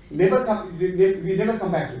 We never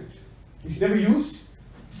come back to it. It's never used.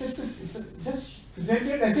 It's just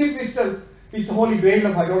presented as if it's the holy grail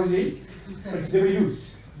of hydrology, but it's never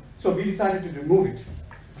used. So we decided to remove it.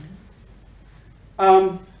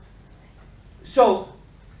 So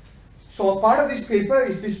part of this paper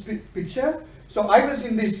is this picture. So I was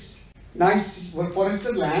in this nice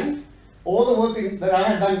forested land. All the work that I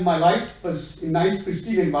had done in my life was in nice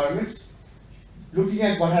pristine environments, looking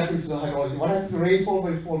at what happens to the hydrology, what happens to rainfall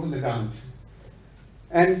when it falls on the ground.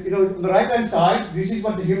 And on the right hand side, this is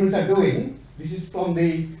what the humans are doing. This is from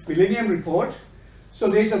the Millennium Report. So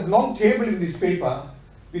there's a long table in this paper.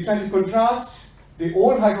 We try to contrast the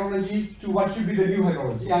old hydrology to what should be the new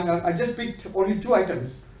hydrology. And I just picked only two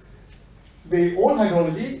items. The old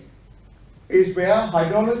hydrology is where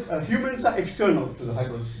humans are external to the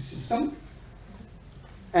hydrology system.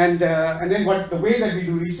 And then the way that we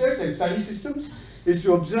do research and study systems is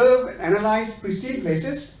to observe and analyze pristine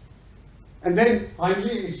places, and then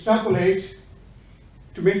finally extrapolate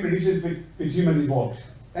to make predictions with humans involved.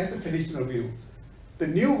 That's the traditional view. The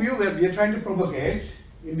new view that we are trying to propagate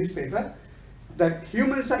in this paper, that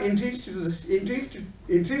humans are intrinsic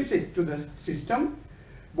to the system,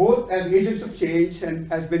 both as agents of change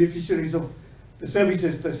and as beneficiaries of the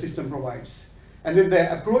services the system provides. And then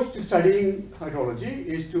the approach to studying hydrology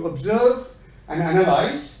is to observe and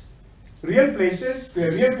analyze real places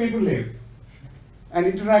where real people live and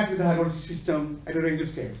interact with the hydrology system at a range of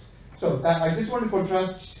scales. So I just want to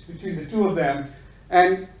contrast between the two of them.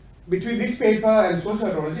 And between this paper and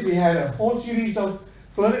sociohydrology, we had a whole series of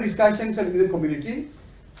further discussions in the community,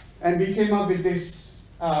 and we came up with this.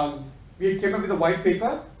 We came up with a white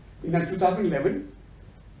paper in 2011.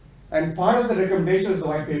 And part of the recommendation of the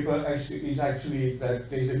white paper is actually that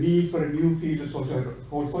there is a need for a new field of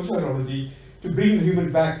called sociohydrology to bring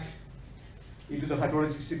human back into the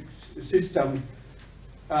hydrologic system.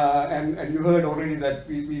 And you heard already that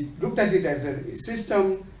we looked at it as a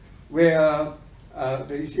system where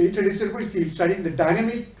there is interdisciplinary field studying the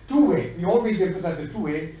dynamic two-way. We always emphasize the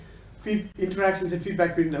two-way interactions and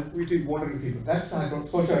feedback between water and people. That's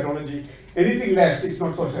sociohydrology. Anything less is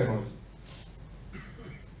not sociohydrology.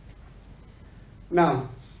 Now,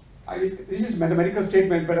 this is a mathematical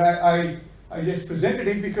statement, but I just presented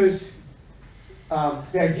it because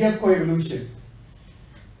the idea of co-evolution,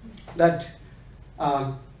 that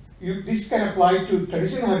this can apply to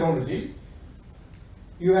traditional hydrology.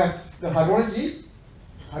 You have the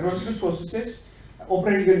hydrological processes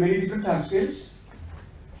operating at many different timescales,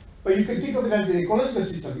 but you can think of it as an ecological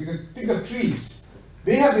system. You can think of trees.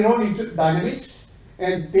 They have their own dynamics,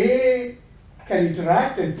 and they can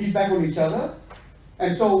interact and feedback on each other.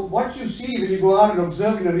 And so what you see when you go out and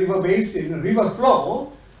observe in a river basin, a river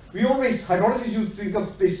flow, hydrologists used to think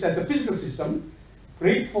of this as a physical system.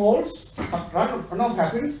 Rain falls, runoff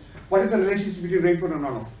happens. What is the relationship between rainfall and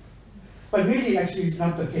runoff? But really, actually, it's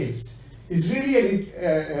not the case. It's really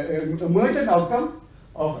an emergent outcome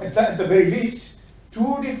of, at the very least,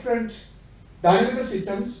 two different dynamical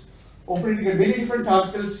systems operating at many different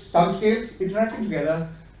timescales, interacting together.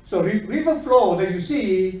 So river flow that you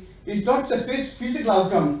see is not the physical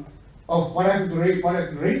outcome of what happens to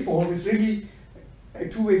rainfall. It's really a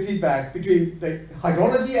two-way feedback between the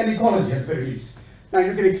hydrology and ecology at the very least. Now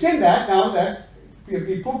you can extend that now that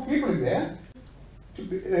we put people in there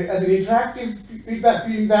as an interactive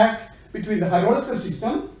feedback between the hydrological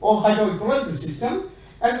system or hydroecological system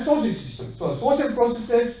and the social system. So social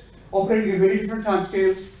processes operating at very different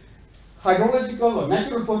timescales, hydrological or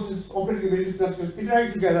natural processes operating at very different timescales,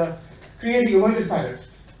 interacting together, creating emergent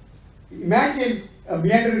patterns. Imagine a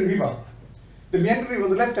meandering river. The meandering river on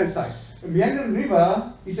the left-hand side. A meandering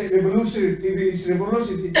river is a revolution.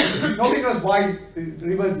 Nobody knows why the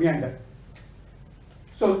rivers meander.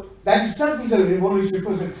 So that itself is a revolutionary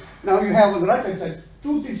process. Now you have on the right-hand side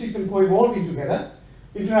two systems co-evolving together,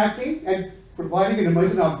 interacting and providing an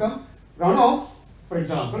emergent outcome. Runoff, for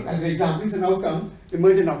example, as an example, is an outcome,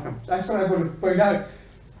 emergent outcome. That's what I want to point out.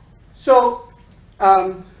 So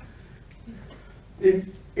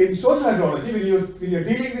in social hydrology, when you're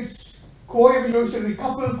dealing with co-evolutionary,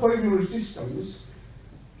 coupled co-evolutionary systems,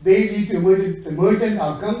 they lead to emergent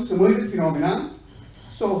outcomes, emergent phenomena.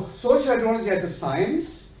 So social hydrology as a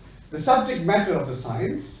science, the subject matter of the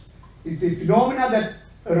science, is the phenomena that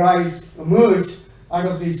emerge out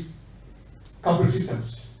of these coupled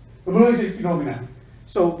systems, emergent phenomena.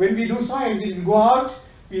 So when we do science, we go out,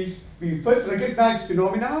 we first recognize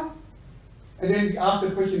phenomena, and then we ask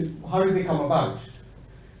the question, how do they come about?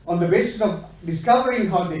 On the basis of discovering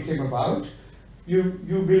how they came about,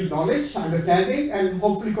 you build knowledge, understanding, and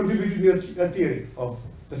hopefully contribute to your theory of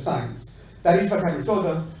the science. That is what happens.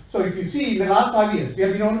 So if you see, in the last 5 years, we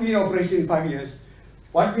have been only in operation in 5 years,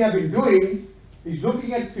 what we have been doing is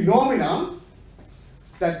looking at phenomena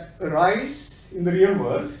that arise in the real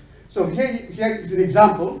world. So here is an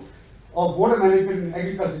example of water management in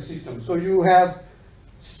agriculture system. So you have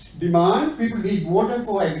demand, people need water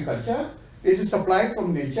for agriculture. There is a supply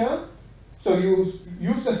from nature. So you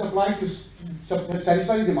use the supply to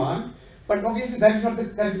satisfy the demand. But obviously that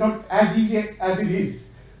is not as easy as it is.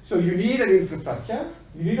 So you need an infrastructure,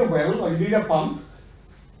 you need a well, or you need a pump,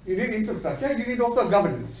 you need infrastructure, you need also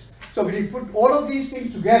governance. So when you put all of these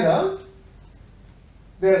things together,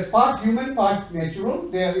 they are part human, part natural,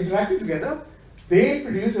 they are interacting together, they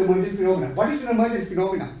produce emergent phenomena. What is an emergent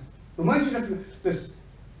phenomena?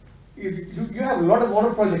 If you have a lot of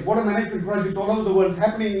water management projects all over the world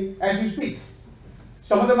happening as you speak.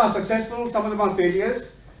 Some of them are successful, some of them are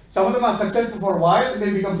failures, some of them are successful for a while and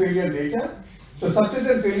then become failure later. So success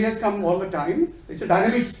and failures come all the time. It's a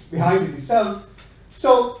dynamics behind it itself.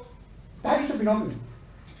 So that is a phenomenon.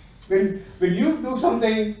 When you do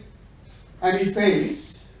something and it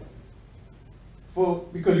fails,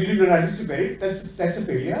 because you did not anticipate it, that's a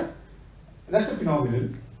failure. That's a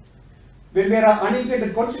phenomenon. When there are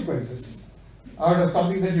unintended consequences, out of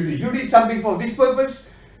something that you did. You did something for this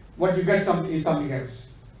purpose, what you get is something else.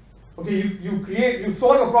 Okay, you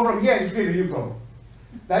solve a problem here and you create a new problem.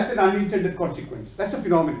 That's an unintended consequence. That's a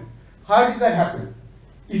phenomenon. How did that happen?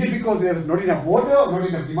 Is it because there is not enough water or not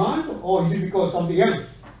enough demand, or is it because something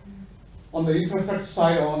else on the infrastructure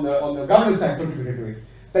side or on the governance side contributed to it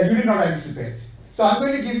that you did not anticipate? So I'm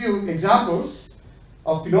going to give you examples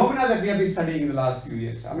of phenomena that we have been studying in the last few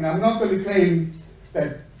years. I mean, I'm not going to claim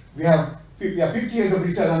that we have 50 years of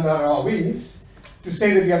research under our wings to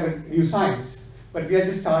say that we have a new science, but we are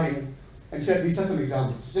just starting and share these are some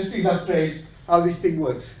examples, just to illustrate how this thing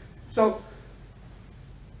works. So,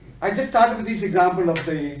 I just started with this example of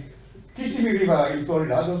the Kissimmee River in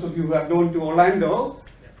Florida. Those of you who have known to Orlando,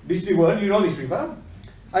 Disney World, you know this river.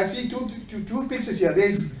 I see two pictures here.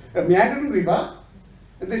 There's a meandering river,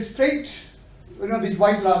 and there's straight, this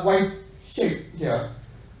white shape here.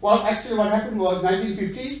 Well, actually what happened was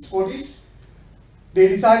 1950s, 40s, they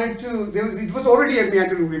decided it was already a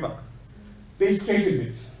meandering river. They straightened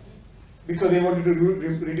it because they wanted to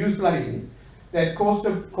reduce flooding. That cost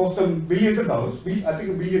them billions of dollars, I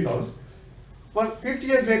think $1 billion. Well, 50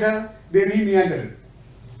 years later, they re-meandered it.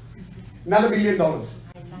 Another $1 billion.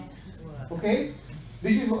 Okay?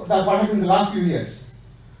 This is what happened in the last few years.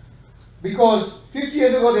 Because 50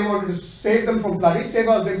 years ago, they wanted to save them from flooding, save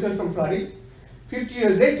themselves from flooding. 50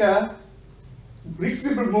 years later, rich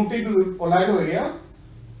people moved into the Orlando area.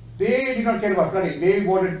 They did not care about flooding. They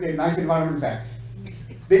wanted a nice environment back.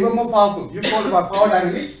 They were more powerful. You call about power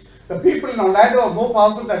dynamics. The people in Orlando are more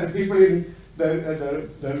powerful than the people in the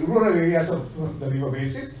rural areas of the river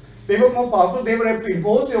basin. They were more powerful. They were able to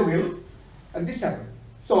impose their will, and this happened.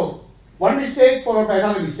 So, one mistake followed by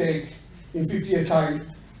another mistake in 50 years' time.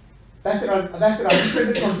 That's an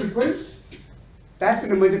unintended consequence. That's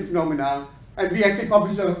an emergent phenomena, and we actually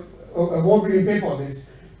published a award-winning paper on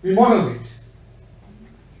this. We modeled it.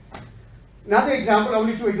 Another example,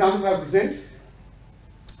 only two examples I present,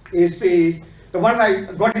 is the one I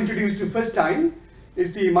got introduced to first time,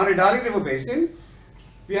 is the Murray-Darling River Basin.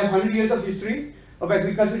 We have 100 years of history of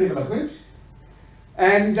agricultural development,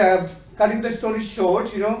 and cutting the story short,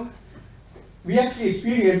 we actually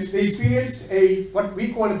experienced what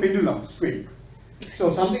we call a pendulum swing.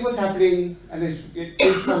 So something was happening, and it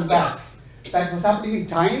came back. That was happening in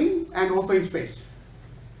time and also in space.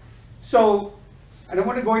 So I don't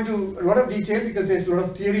want to go into a lot of detail because there's a lot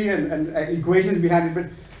of theory and equations behind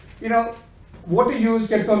it, but water use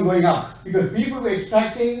kept on going up because people were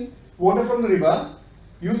extracting water from the river,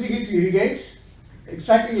 using it to irrigate,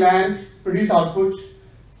 extracting land, produce output.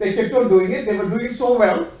 They kept on doing it. They were doing it so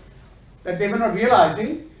well that they were not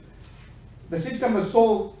realizing the system was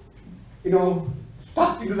so,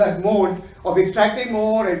 stuck into that mode of extracting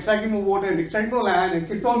more water and extracting more land, and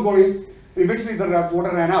kept on going. Eventually the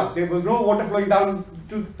water ran out. There was no water flowing down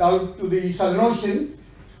to the Southern Ocean.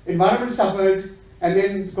 Environment suffered, and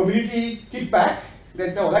then community kicked back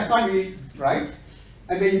that no, that can't be right.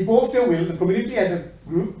 And they imposed their will, the community as a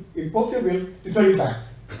group imposed their will to turn it back.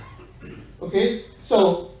 Okay,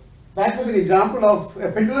 so that was an example of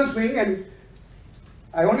a pendulum swing, and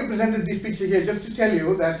I only presented this picture here just to tell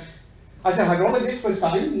you that as a hydrologist first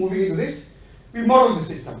time moving into this, we modeled the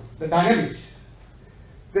system, the dynamics.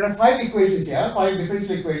 There are 5 equations here, 5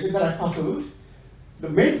 differential equations that are coupled. The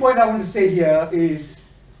main point I want to say here is,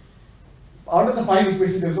 out of the 5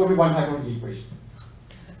 equations, there was only one hydrology equation.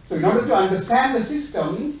 So in order to understand the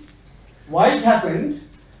system, why it happened,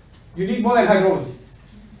 you need more than hydrology.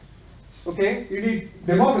 Okay, you need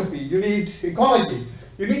demography, you need ecology,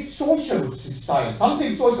 you need social science,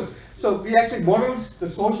 something social. So we actually modeled the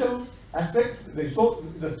social aspect,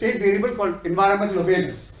 the state variable called environmental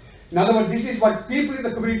awareness. In other words, this is what people in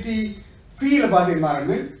the community feel about the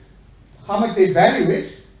environment, how much they value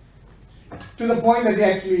it, to the point that they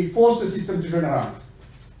actually force the system to turn around.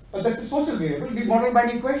 But that's a social variable, we model by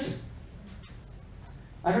an equation.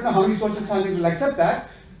 I don't know how many social scientists will accept that,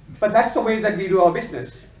 but that's the way that we do our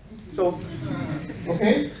business. So,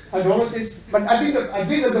 okay, hydrologists, but I think at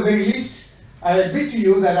least at the very least, I admit to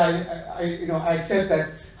you that I accept that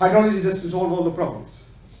hydrology doesn't solve all the problems.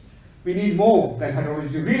 We need more than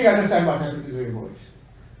hydrology to really understand what happens in the universe.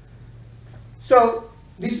 So,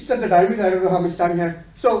 this is at the dynamics, I don't know how much time you have.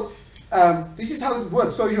 So, this is how it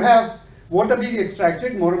works. So, you have water being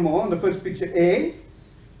extracted more and more on the first picture A.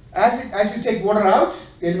 As you take water out,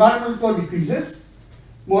 the environmental flow decreases.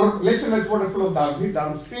 Less and less water flows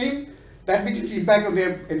downstream. That begins to impact on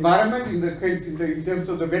the environment in terms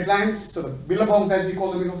of the wetlands, so the billabongs as we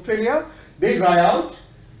call them in Australia, they dry out,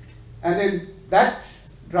 and then that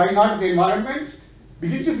drying out of the environment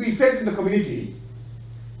begins to be felt in the community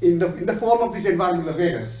in the form of this environmental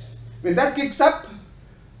awareness. When that kicks up,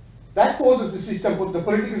 that forces the system, the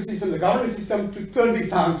political system, the government system to turn things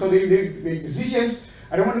down, so they make decisions.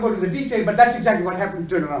 I don't want to go to the detail, but that's exactly what happened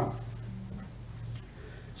to turn around.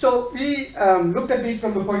 So we looked at this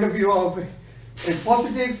from the point of view of a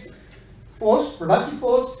positive force, productive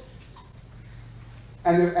force,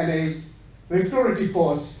 and a restorative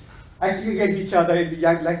force acting against each other,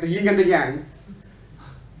 like the yin and the yang.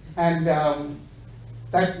 And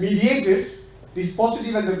that mediated, this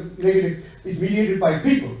positive and the negative is mediated by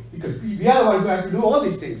people, because we are the ones who have to do all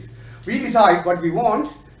these things. We decide what we want,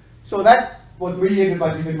 so that was mediated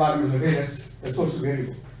by this environmental variance, the social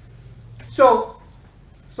variable. So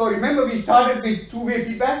remember, we started with two-way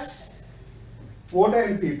feedbacks, water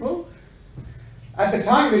and people. At the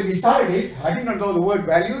time when we started it, I did not know the word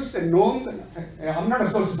values and norms. I'm not a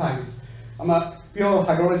social scientist. I'm a pure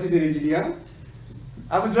hydrologist and engineer.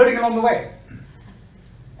 I was learning along the way.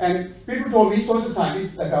 And people told me, social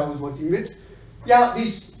scientists that I was working with, yeah,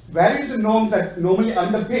 these values and norms that normally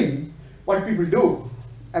underpin what people do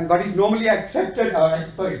and what is normally accepted,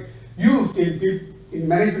 used in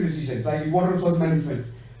management decisions, like in water resource management.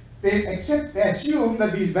 They assume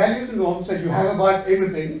that these values and norms that you have about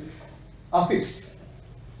everything are fixed.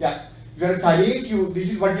 Yeah, if you're a Chinese,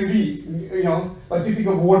 this is what you read, what you think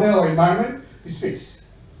of water or environment is fixed.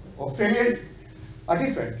 Australians are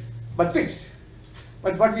different, but fixed.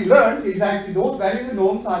 But what we learned is that those values and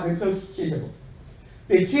norms are themselves changeable.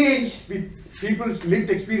 They change with people's lived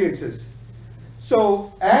experiences.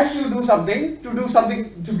 So as you do something,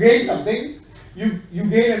 to gain something, you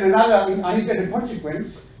gain another unintended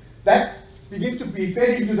consequence that begins to be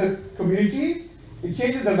fed into the community. It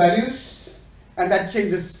changes the values, and that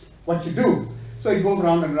changes what you do. So it goes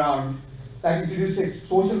round and round. That introduces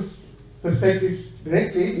social perspectives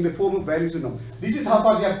directly in the form of values and norms. This is how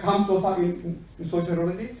far we have come so far in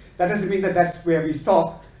sociology. That doesn't mean that that's where we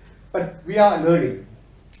stop, but we are learning.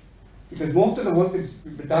 Because most of the work that's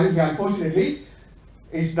done here, unfortunately,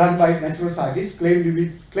 is done by natural scientists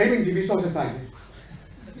claiming to be social scientists.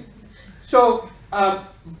 So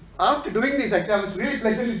after doing this, actually, I was really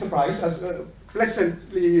pleasantly surprised.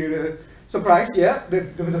 Yeah,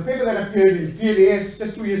 there was a paper that appeared in PNAS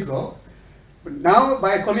just 2 years ago. But now,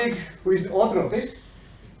 by a colleague who is the author of this,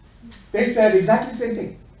 they said exactly the same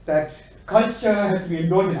thing, that culture has to be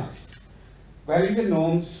endogenized. Values and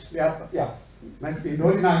norms, have to be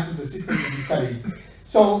endogenized to the system that we study.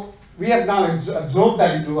 So we have now absorbed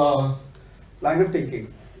that into our line of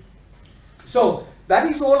thinking. So that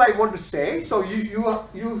is all I want to say. So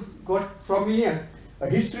you got from me a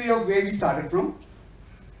history of where we started from,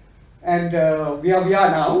 and we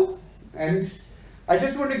are now. And I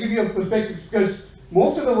just want to give you a perspective, because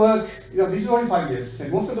most of the work, this is only 5 years,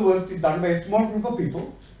 and most of the work is done by a small group of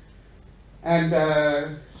people. And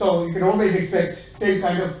so you can always expect same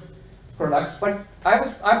kind of products. But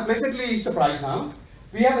I'm pleasantly surprised now.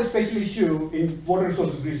 We have a special issue in water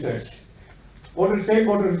resources research. Water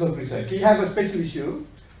resource research. We have a special issue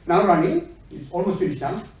now running. It's almost finished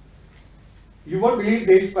now. You won't believe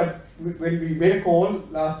this, but when we made a call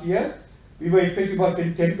last year, we were expecting about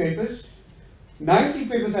 10 papers. 90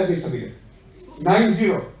 papers have been submitted.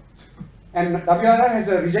 90. And WRR has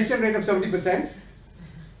a rejection rate of 70%.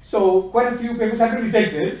 So quite a few papers have been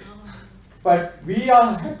rejected. But we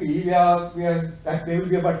are happy. We are that there will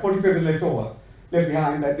be about 40 papers left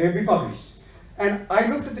behind, that they will be published. And I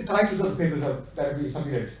looked at the titles of the papers that have been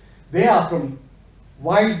submitted. They are from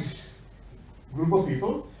wide group of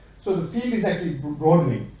people. So the field is actually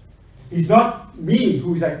broadening. It's not me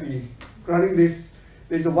who is actually running this.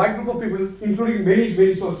 There's a wide group of people, including many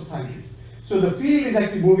social scientists. So the field is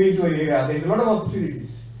actually moving into an area. There's a lot of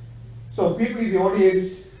opportunities. So people in the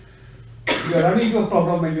audience, you are running into a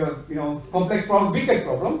problem, and you're, complex problem, big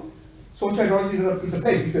problem. Sociohydrology is a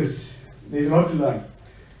place, because there's a lot to learn.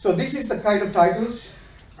 So this is the kind of titles.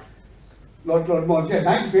 Lot more. Yeah,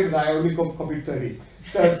 90 papers. I only copied 30.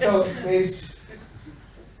 So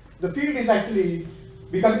the field is actually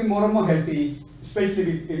becoming more and more healthy,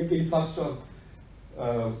 especially with influx of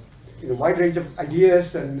wide range of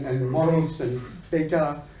ideas and models and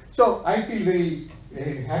data. So I feel very,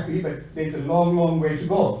 very happy, but there's a long, long way to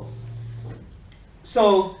go.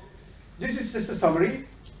 So this is just a summary.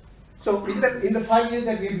 So in the 5 years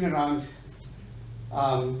that we've been around,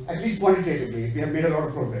 at least quantitatively, we have made a lot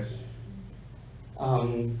of progress.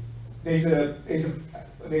 There's a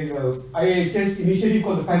IHS initiative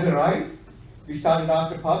called the Panther Eye. We started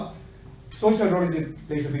after PUB. Sociohydrology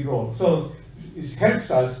plays a big role. So it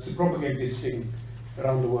helps us to propagate this thing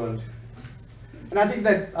around the world. And I think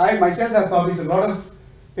that I myself have published a lot of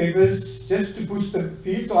papers just to push the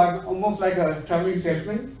field. So I'm almost like a traveling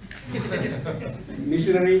salesman.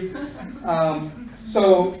 missionary.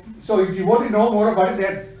 So if you want to know more about it,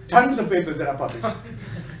 there are tons of papers that are published.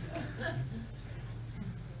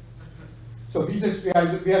 So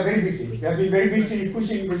we are very busy. We have been very busy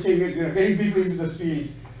pushing, getting people into the field.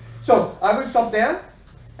 So I will stop there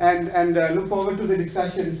and look forward to the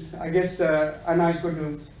discussions. I guess Anna is going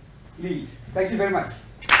to lead. Thank you very much.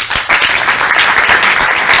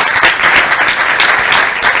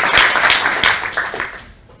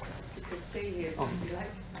 You can stay here if you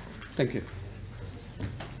like. Thank you.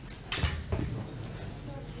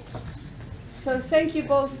 So thank you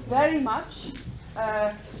both very much.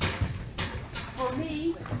 For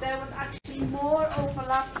me, there was actually more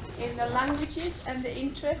overlap in the languages and the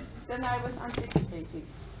interests than I was anticipating,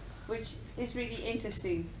 which is really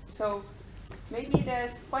interesting. So maybe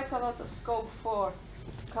there's quite a lot of scope for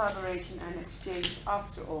collaboration and exchange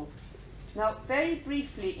after all. Now, very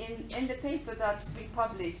briefly, in the paper that we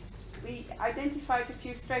published, we identified a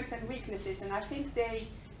few strengths and weaknesses, and I think they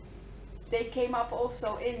came up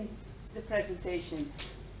also in the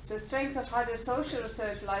presentations. So strength of hydrosocial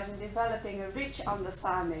research lies in developing a rich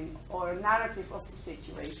understanding or a narrative of the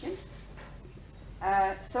situation.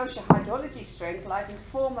 Sociohydrology strength lies in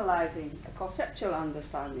formalizing a conceptual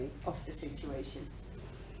understanding of the situation.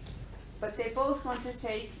 But they both want to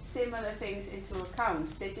take similar things into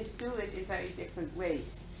account. They just do it in very different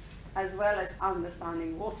ways, as well as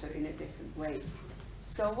understanding water in a different way.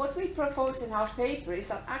 So what we propose in our paper is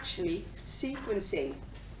that actually sequencing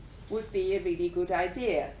would be a really good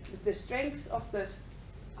idea. The strength of the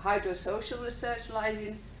hydrosocial research lies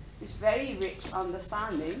in this very rich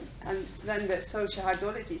understanding, and then the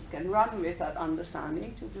sociohydrologists can run with that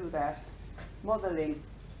understanding to do their modeling.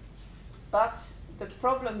 But the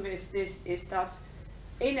problem with this is that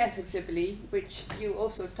inevitably, which you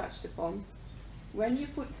also touched upon, when you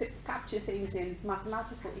capture things in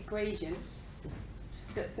mathematical equations,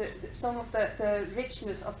 some of the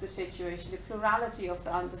richness of the situation, the plurality of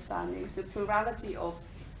the understandings, the plurality of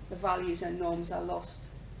the values and norms are lost.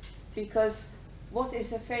 Because what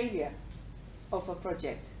is a failure of a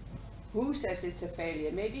project? Who says it's a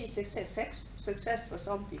failure? Maybe it's a success for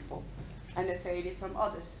some people and a failure from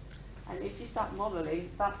others. And if you start modeling,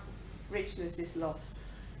 that richness is lost.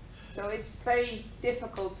 So it's very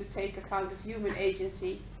difficult to take account of human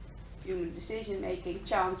agency, human decision-making,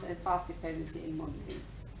 chance, and path dependency in modeling.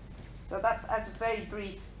 So that's as a very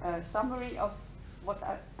brief summary of what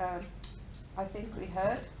I think we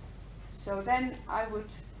heard. So then I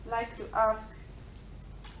would like to ask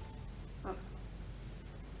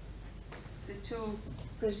the two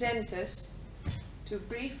presenters to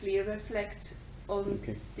briefly reflect on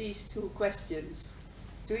these two questions.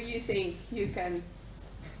 Do you think you can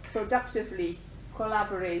productively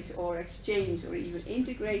collaborate or exchange or even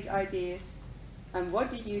integrate ideas? And what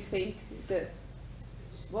do you think the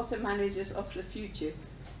water managers of the future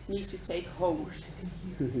need to take home?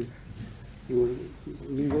 You want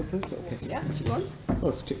me to go first? Okay. Yeah, if you want.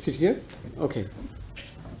 Oh, sit here? Okay.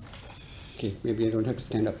 Okay, maybe I don't have to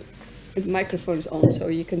stand up. The microphone's on, so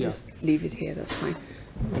you can just leave it here, that's fine.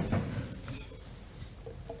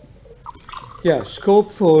 Yeah,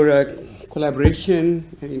 scope for collaboration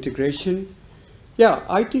and integration. Yeah,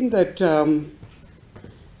 I think that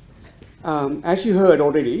as you heard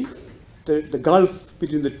already, the gulf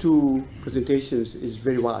between the two presentations is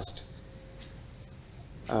very vast.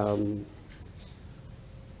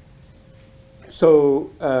 So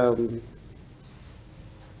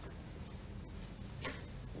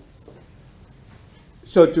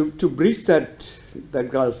to bridge that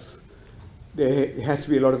gulf, there has to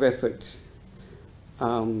be a lot of effort,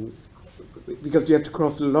 because you have to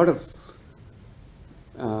cross a lot of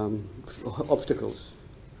obstacles,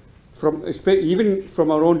 even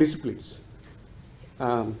from our own disciplines.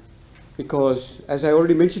 Because, as I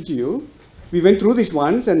already mentioned to you, we went through this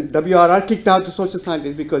once, and WRR kicked out the social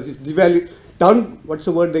scientists because it's devalued down. What's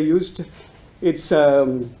the word they used? It's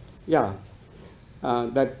that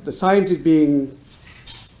the science is being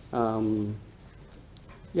I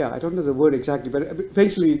don't know the word exactly, but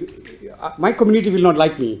eventually my community will not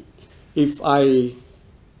like me if I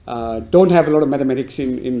don't have a lot of mathematics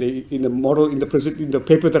in the model, in the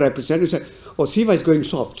paper that I present. It's like, oh, Siva is going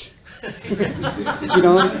soft. You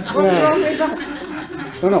know, what's wrong with that?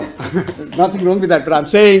 No, nothing wrong with that. But I'm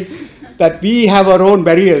saying that we have our own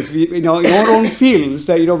barriers. We, in our own fields,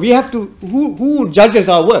 that we have to. Who judges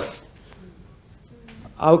our work?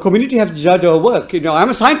 Our community has to judge our work. I'm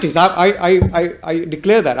a scientist. I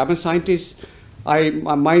declare that I'm a scientist.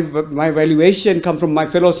 My valuation comes from my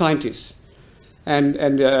fellow scientists, and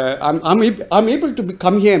I'm able to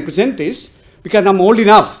come here and present this because I'm old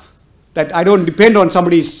enough that I don't depend on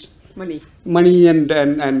somebody's money and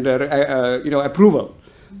approval.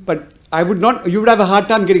 But I would not. You would have a hard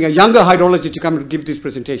time getting a younger hydrologist to come and give this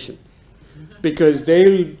presentation, because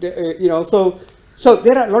So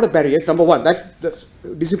there are a lot of barriers. Number one, that's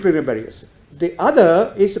disciplinary barriers. The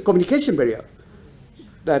other is the communication barrier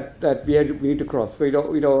that we need to cross.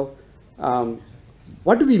 So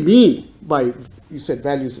what do we mean by, you said,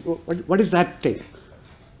 values? What is that thing?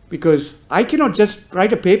 Because I cannot just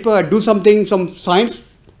write a paper and do something, some science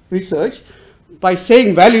research, by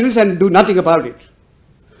saying values and do nothing about it.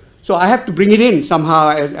 So I have to bring it in somehow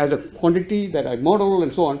as a quantity that I model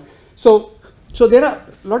and so on. So there are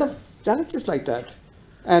a lot of challenges like that,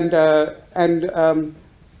 I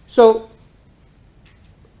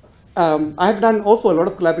have done also a lot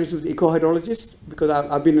of collaboration with eco-hydrologists, because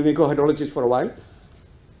I've been an eco-hydrologist for a while.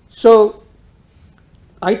 So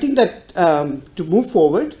I think that to move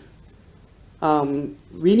forward,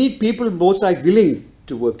 we need people both sides willing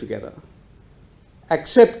to work together,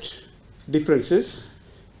 accept differences,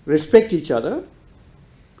 respect each other,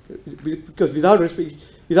 because without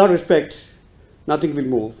respect, nothing will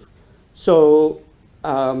move. So,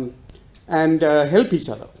 help each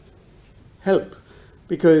other,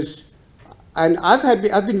 because, and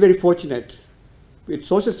I've been very fortunate with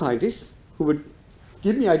social scientists who would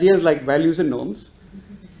give me ideas like values and norms,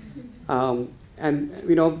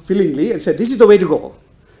 willingly, and said, this is the way to go.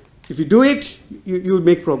 If you do it, you will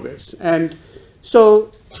make progress. And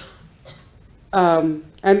so, and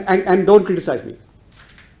don't criticize me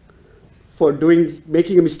for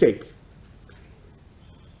making a mistake.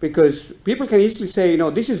 Because people can easily say,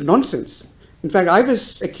 this is nonsense. In fact, I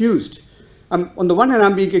was accused. On the one hand,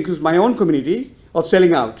 I'm being accused my own community of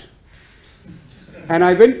selling out. And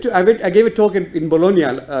I gave a talk in Bologna,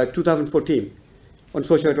 2014, on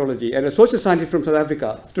sociohydrology, and a social scientist from South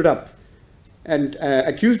Africa stood up and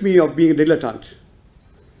accused me of being a dilettante.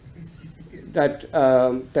 That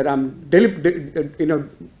I'm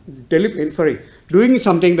doing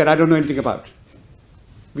something that I don't know anything about,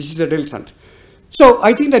 which is a dilettante. So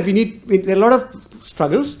I think that there are a lot of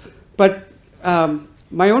struggles, but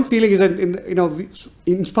my own feeling is that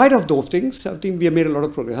in spite of those things, I think we have made a lot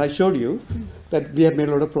of progress. I showed you that we have made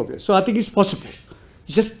a lot of progress. So I think it's possible.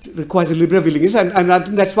 It just requires a little bit of willingness, and I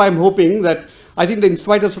think that's why I'm hoping that, I think that in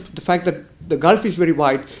spite of the fact that the Gulf is very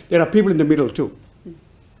wide, there are people in the middle too.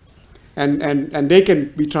 And they can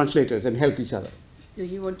be translators and help each other. Do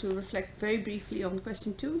you want to reflect very briefly on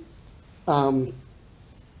question 2?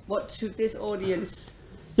 What should this audience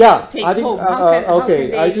take home? I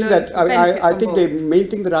think the main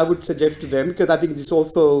thing that I would suggest to them, because I think this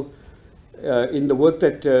also in the work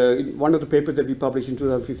that in one of the papers that we published in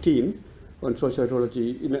 2015 on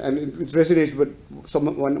sociohydrology, and it resonates with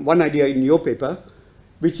one idea in your paper,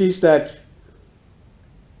 which is that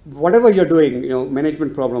whatever you're doing,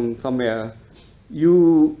 management problem somewhere,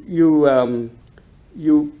 you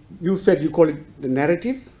said you call it the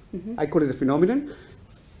narrative. Mm-hmm. I call it the phenomenon.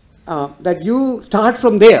 That you start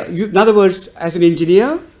from there. In other words, as an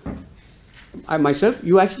engineer, I myself,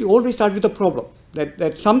 you actually always start with a problem.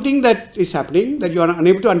 That something that is happening that you are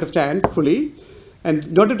unable to understand fully, and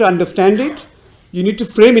in order to understand it, you need to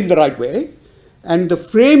frame it the right way. And the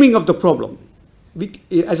framing of the problem,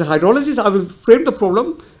 as a hydrologist, I will frame the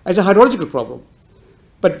problem as a hydrological problem.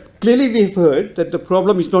 But clearly we have heard that the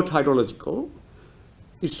problem is not hydrological,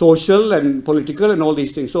 it's social and political and all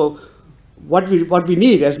these things. So what we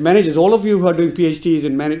need as managers, all of you who are doing PhDs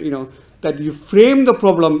in that you frame the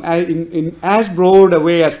problem in as broad a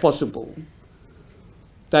way as possible,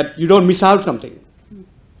 that you don't miss out something,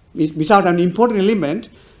 miss out an important element.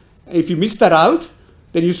 If you miss that out,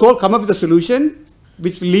 then you come up with a solution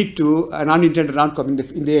which will lead to an unintended outcome in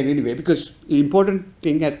the end anyway, because the important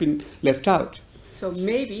thing has been left out. So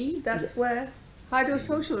maybe that's where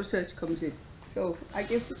hydrosocial research comes in. So I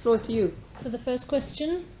give the floor to you. For the first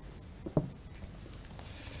question,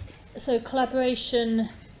 so collaboration,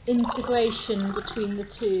 integration between the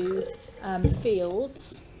two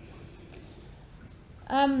fields.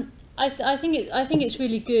 I think it's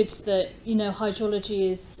really good that hydrology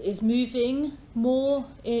is moving more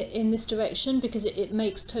in this direction, because it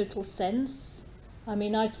makes total sense. I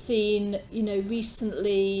mean, I've seen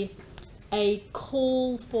recently a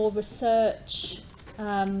call for research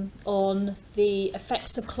on the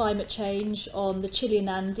effects of climate change on the Chilean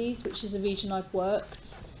Andes, which is a region I've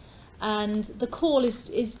worked, and the call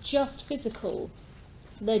is just physical.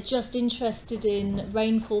 They're just interested in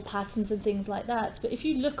rainfall patterns and things like that. But if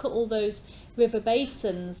you look at all those river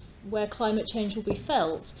basins where climate change will be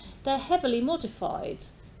felt, they're heavily modified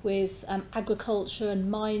with agriculture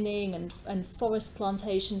and mining and forest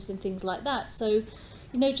plantations and things like that. So,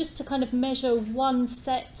 you know, just to kind of measure one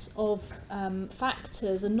set of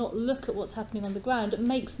factors and not look at what's happening on the ground, it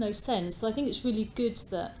makes no sense. So I think it's really good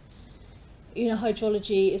that, you know,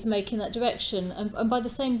 hydrology is making that direction. And by the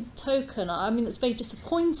same token, I mean, it's very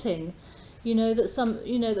disappointing, you know, that some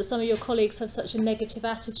of your colleagues have such a negative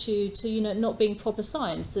attitude to, you know, not being proper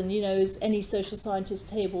science. And, you know, as any social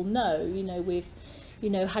scientist here will know, you know, we've, you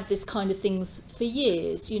know, had this kind of things for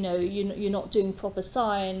years. You know, you're not doing proper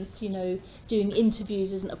science, you know, doing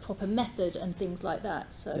interviews isn't a proper method and things like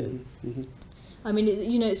that. So, I mean,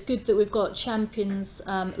 you know, it's good that we've got champions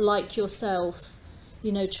like yourself,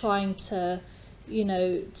 you know, trying to, you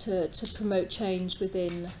know, to promote change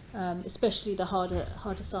within, especially the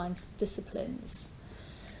harder science disciplines.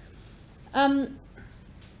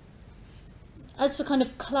 As for kind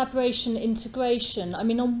of collaboration, integration, I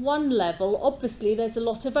mean, on one level, obviously there's a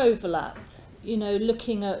lot of overlap, you know,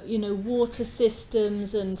 looking at, you know, water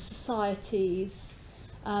systems and societies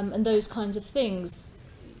and those kinds of things,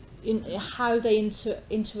 in how they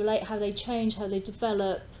interrelate, how they change, how they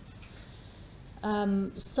develop,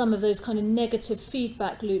 some of those kind of negative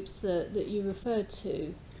feedback loops that you referred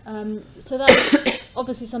to. So that's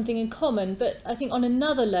obviously something in common, but I think on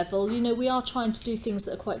another level, you know, we are trying to do things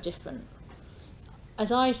that are quite different.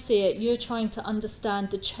 As I see it, you're trying to understand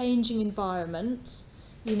the changing environment,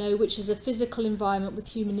 you know, which is a physical environment with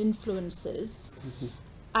human influences.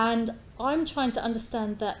 And I'm trying to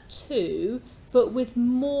understand that too, but with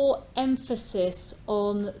more emphasis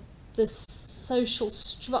on the social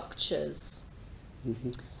structures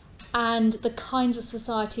and the kinds of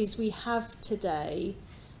societies we have today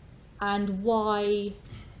and why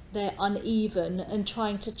they're uneven, and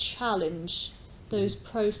trying to challenge those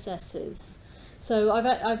processes. So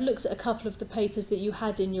I've looked at a couple of the papers that you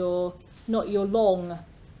had in your, not your long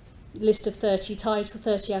list of 30 titles,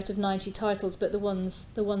 30 out of 90 titles, but the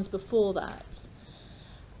ones before that.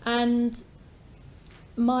 And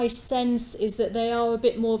my sense is that they are a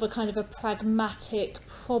bit more of a kind of a pragmatic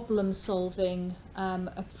problem-solving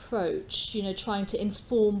approach, you know, trying to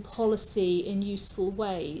inform policy in useful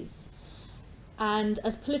ways. And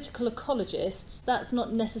as political ecologists, that's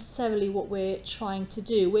not necessarily what we're trying to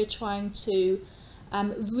do. We're trying to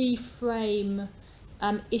reframe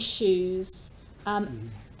issues,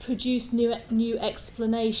 produce new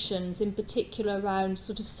explanations, in particular around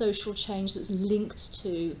sort of social change that's linked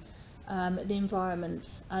to the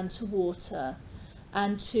environment and to water,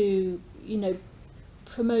 and to, you know,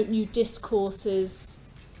 promote new discourses,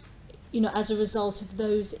 you know, as a result of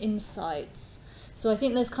those insights. So I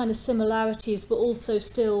think there's kind of similarities, but also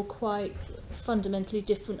still quite fundamentally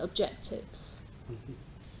different objectives.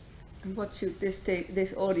 And what should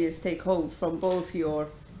this audience take home from both your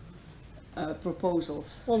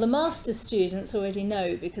proposals? Well, the master's students already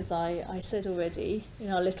know, because I said already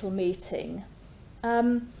in our little meeting.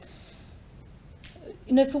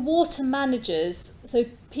 You know, for water managers, so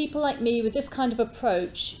people like me with this kind of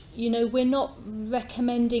approach, you know, we're not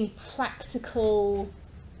recommending practical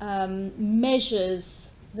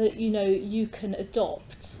measures that, you know, you can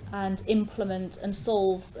adopt and implement and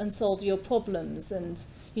solve your problems. And,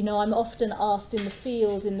 you know, I'm often asked in the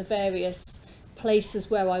field, in the various places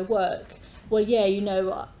where I work, well, yeah, you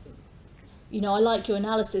know, I like your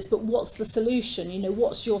analysis, but what's the solution? You know,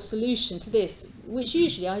 what's your solution to this? Which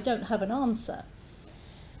usually I don't have an answer.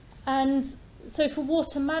 And so for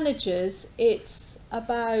water managers, it's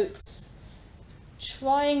about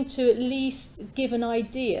trying to at least give an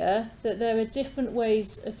idea that there are different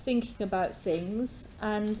ways of thinking about things,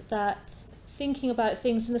 and that thinking about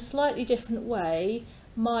things in a slightly different way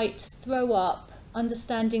might throw up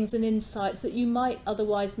understandings and insights that you might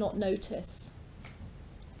otherwise not notice.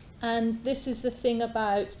 And this is the thing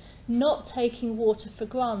about not taking water for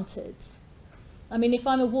granted. I mean, if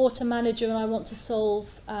I'm a water manager and I want to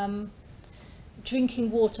solve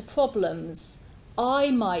drinking water problems,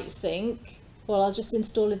 I might think, well, I'll just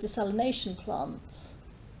install a desalination plant.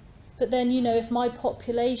 But then, you know, if my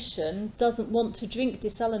population doesn't want to drink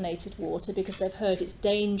desalinated water because they've heard it's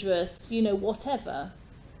dangerous, you know, whatever,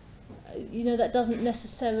 you know, that doesn't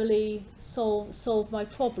necessarily solve my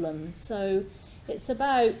problem. So it's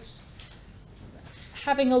about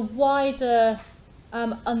having a wider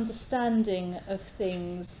understanding of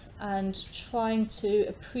things and trying to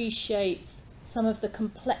appreciate some of the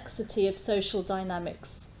complexity of social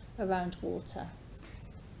dynamics around water.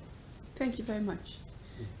 Thank you very much.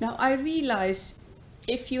 Now, I realize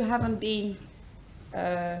if you haven't been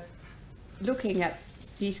looking at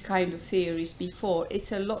these kind of theories before,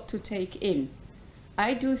 it's a lot to take in.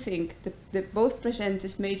 I do think that both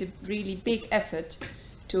presenters made a really big effort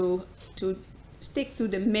to stick to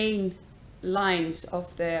the main lines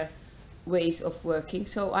of their ways of working.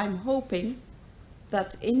 So I'm hoping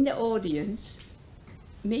that in the audience,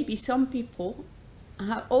 maybe some people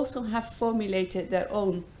also have formulated their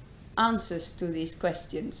own answers to these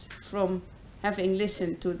questions from having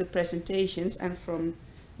listened to the presentations and from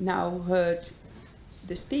now heard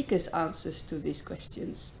the speakers' answers to these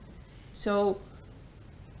questions. So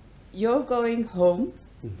you're going home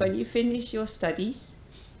when you finish your studies.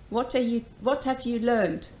 What have you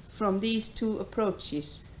learned from these two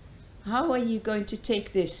approaches? How are you going to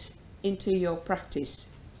take this into your practice?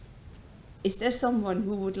 Is there someone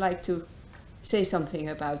who would like to say something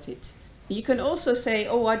about it? You can also say,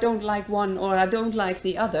 oh, I don't like one or I don't like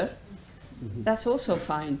the other. That's also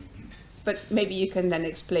fine. But maybe you can then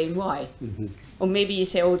explain why. Or maybe you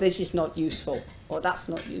say, oh, this is not useful or that's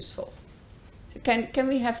not useful. Can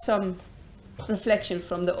we have some reflection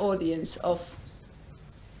from the audience of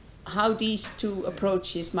how these two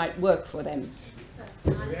approaches might work for them?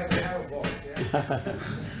 We have a box, yeah?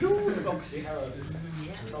 We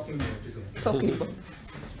have a talking box. Talking box.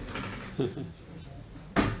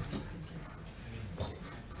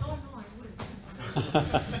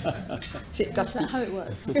 Is it That's dusty? how it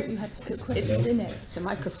works. I thought you had to put questions in it. It's a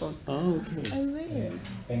microphone. Oh, okay. Oh, really?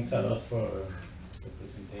 Thanks a lot for the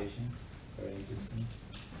presentation. Very interesting.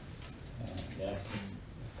 There are some,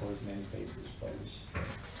 of course, many papers published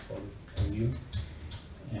for you.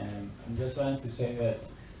 I'm just wanting to say that,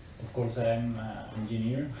 of course, I'm an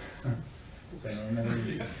engineer, so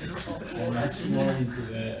normally I'm much more into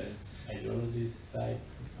the hydrologist side.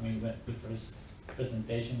 I mean, the first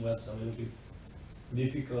presentation was a little bit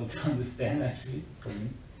difficult to understand, actually, for me.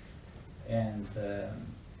 And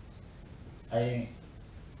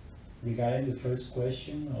regarding the first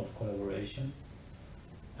question of collaboration,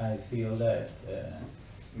 I feel that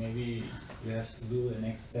maybe we have to do the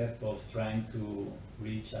next step of trying to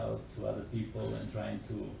reach out to other people and trying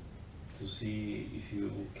to see if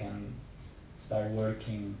you can start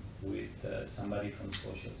working with somebody from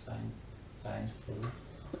social science probably.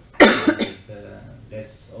 And,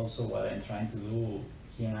 that's also what I'm trying to do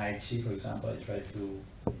here in IHE. For example, I try to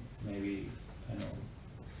maybe,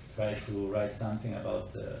 try to write something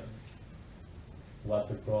about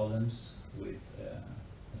water problems with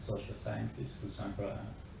a social scientist, for example,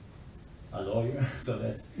 a lawyer. So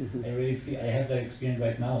that's, I really feel, I have that experience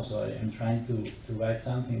right now, so I'm trying to write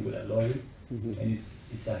something with a lawyer, and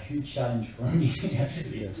it's a huge challenge for me,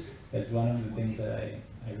 actually. That's one of the things that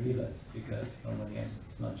I realized, because normally I'm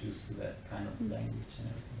not used to that kind of language and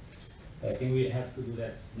everything. But I think we have to do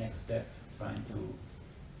that next step, trying to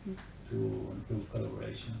improve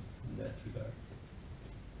collaboration in that regard.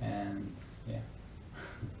 And yeah.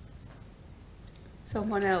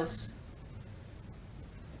 Someone else?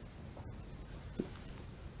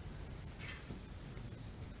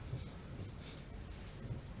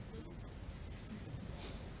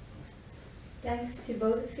 Thanks to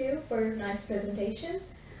both of you for a nice presentation.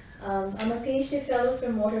 I'm a PhD fellow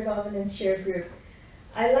from Water Governance Share Group.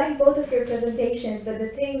 I like both of your presentations, but the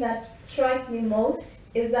thing that strikes me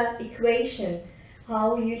most is that equation,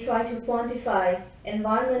 how you try to quantify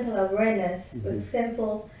environmental awareness with a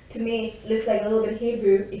simple, to me, looks like a little bit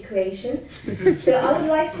Hebrew equation. So I would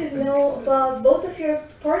like to know about both of your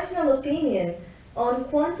personal opinion on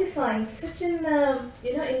quantifying such an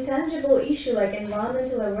intangible issue like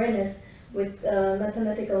environmental awareness with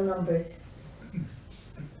mathematical numbers.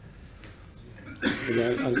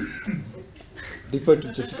 I'll defer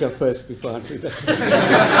to Jessica first before answering that.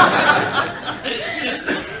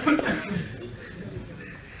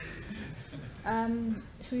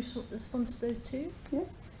 Should we respond to those two? Yeah.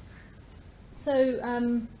 So,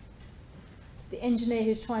 to the engineer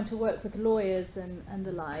who's trying to work with lawyers and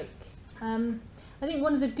the like, I think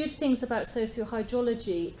one of the good things about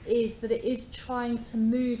sociohydrology is that it is trying to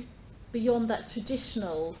move beyond that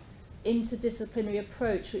traditional interdisciplinary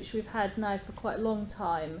approach which we've had now for quite a long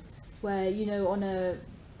time, where on an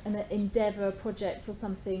endeavour project or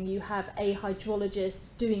something you have a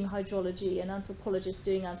hydrologist doing hydrology, an anthropologist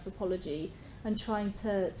doing anthropology, and trying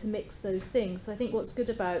to mix those things. So I think what's good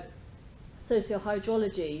about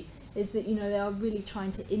sociohydrology is that they are really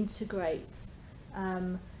trying to integrate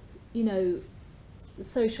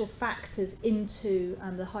social factors into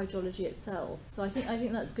the hydrology itself. So I think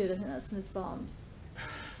that's good. I think that's an advance.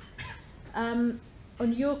 On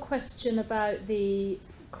your question about the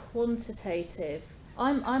quantitative,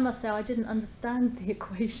 I must say I didn't understand the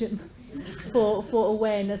equation for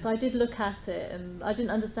awareness. I did look at it and I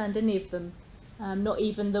didn't understand any of them, not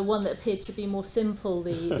even the one that appeared to be more simple,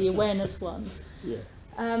 the awareness one. Yeah.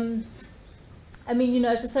 I mean, you know,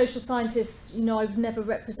 as a social scientist, you know, I would never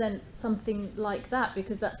represent something like that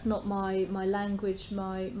because that's not my language,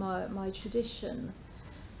 my tradition.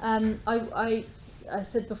 I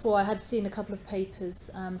said before I had seen a couple of papers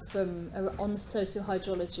on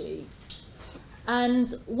sociohydrology,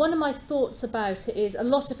 and one of my thoughts about it is a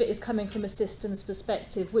lot of it is coming from a systems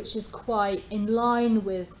perspective, which is quite in line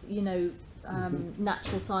with, you know,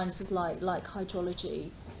 natural sciences like hydrology,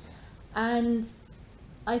 and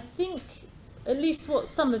I think at least what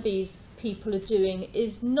some of these people are doing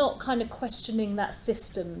is not kind of questioning that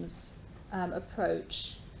systems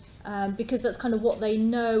approach. Because that's kind of what they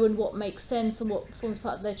know and what makes sense and what forms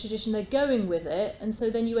part of their tradition. They're going with it, and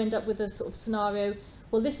so then you end up with a sort of scenario,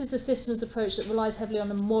 well, this is the systems approach that relies heavily on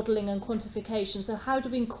the modelling and quantification, so how do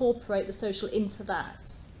we incorporate the social into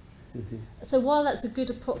that? Mm-hmm. So while that's a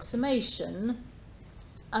good approximation,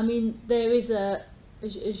 I mean, there is a,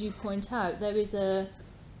 as you point out, there is a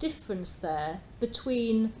difference there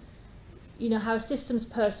between, you know, how a systems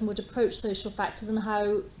person would approach social factors and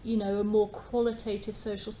how, you know, a more qualitative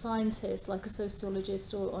social scientist, like a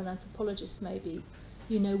sociologist or an anthropologist maybe,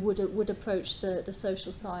 you know, would approach the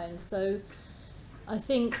social science. So I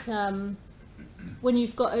think when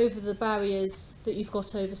you've got over the barriers that you've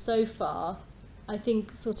got over so far, I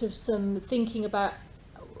think sort of some thinking about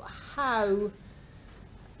how,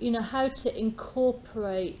 you know, how to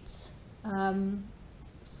incorporate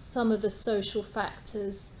some of the social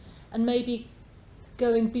factors, and maybe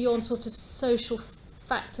going beyond sort of social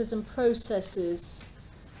factors and processes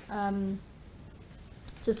to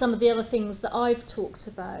some of the other things that I've talked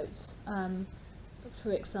about,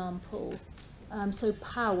 for example. So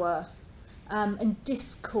power and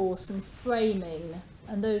discourse and framing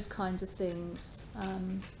and those kinds of things.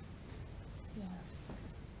 Yeah.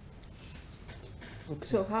 Okay.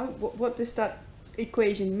 So what does that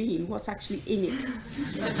equation mean? What's actually in it?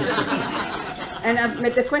 And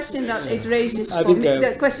but the question that it raises for me,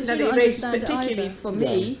 the question that it raises particularly for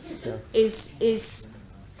me, is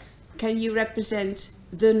can you represent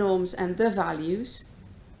the norms and the values,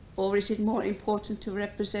 or is it more important to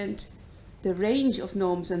represent the range of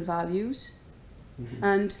norms and values,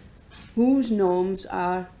 and whose norms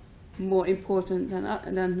are more important than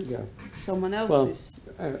someone else's?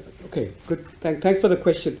 Well, okay, good. Thanks for the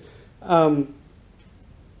question.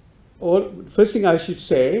 First thing I should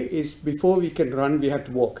say is before we can run, we have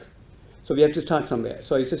to walk. So we have to start somewhere.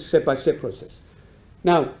 So it's a step-by-step process.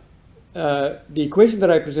 Now, the equation that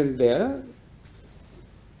I presented there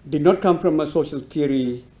did not come from a social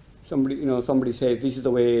theory. Somebody said this is the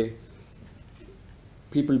way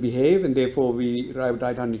people behave, and therefore we write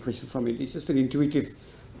down an equation from it. It's just an intuitive,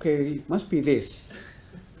 okay, it must be this.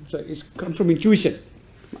 So it comes from intuition.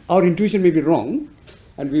 Our intuition may be wrong,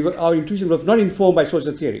 and our intuition was not informed by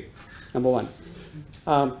social theory, number one.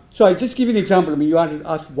 So I just give you an example. I mean, you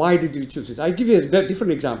asked why did you choose it. I'll give you a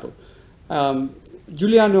different example.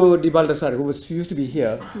 Giuliano di Baldassare, who used to be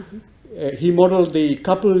here, he modeled the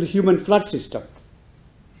coupled human flood system.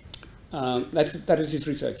 That is his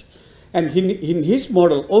research. And in his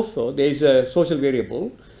model also, there is a social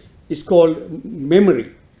variable. It's called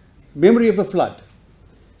memory of a flood.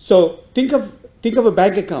 So think of a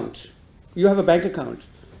bank account. You have a bank account.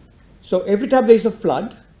 So every time there is a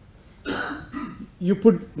flood, you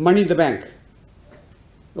put money in the bank.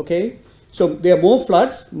 Okay? So there are more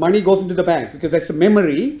floods, money goes into the bank because that's a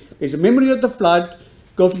memory. There's a memory of the flood,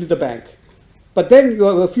 goes into the bank. But then you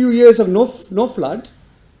have a few years of no flood,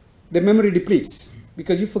 the memory depletes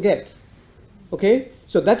because you forget. Okay?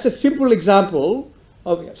 So that's a simple example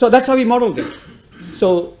of, so that's how we modeled it.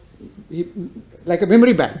 So like a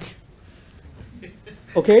memory bank.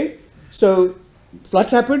 Okay? So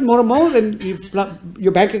floods happen more and more, and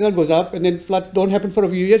your bank account goes up, and then floods don't happen for a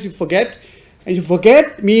few years, you forget. And you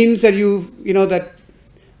forget means that that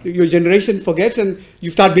your generation forgets, and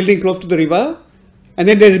you start building close to the river, and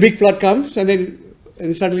then there's a big flood comes,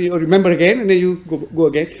 and suddenly you remember again, and then you go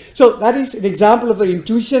again. So that is an example of the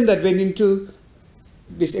intuition that went into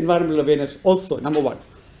this environmental awareness also, number one.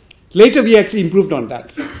 Later we actually improved on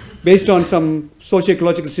that, based on some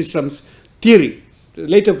socio-ecological systems theory. The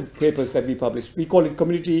later papers that we published, we call it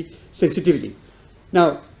community sensitivity.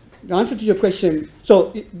 Now, the answer to your question,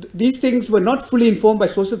 so these things were not fully informed by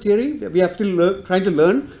social theory. We are still trying to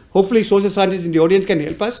learn. Hopefully social scientists in the audience can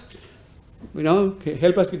help us,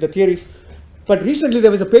 help us with the theories. But recently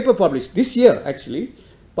there was a paper published, this year actually,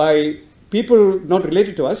 by people not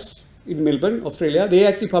related to us in Melbourne, Australia. They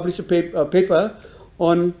actually published a paper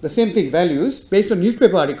on the same thing, values, based on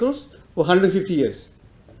newspaper articles for 150 years.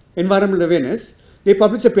 Environmental awareness. They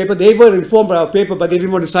published a paper, they were informed by our paper, but they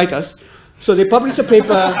didn't want to cite us. So they published a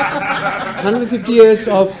paper, 150 years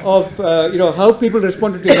of how people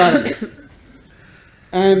responded to environment.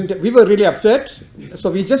 And we were really upset. So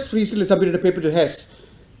we just recently submitted a paper to HES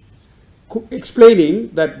explaining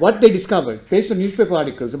that what they discovered based on newspaper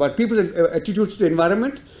articles about people's attitudes to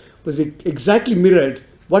environment was exactly mirrored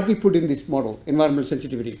what we put in this model, environmental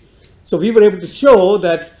sensitivity. So we were able to show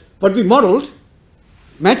that what we modeled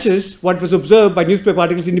matches what was observed by newspaper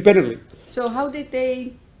articles independently. So how did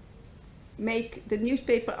they make the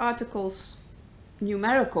newspaper articles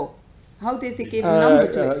numerical? How did they give a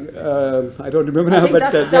number to it? I don't remember now,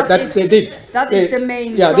 but that's they did. That is the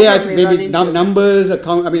main yeah, problem they had we run maybe into. numbers,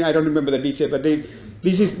 account. I mean, I don't remember the detail, but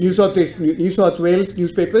this is New South Wales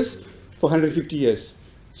newspapers for 150 years.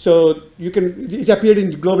 So it appeared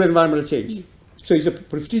in Global Environmental Change. So it's a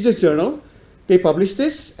prestigious journal. They published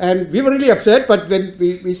this, and we were really upset. But when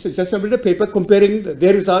we just submitted a paper comparing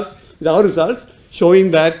their results with our results,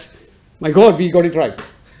 showing that, my God, we got it right.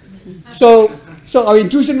 So our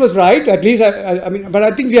intuition was right, at least, but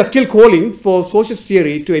I think we are still calling for socialist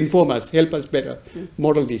theory to inform us, help us better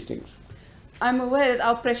model these things. I'm aware that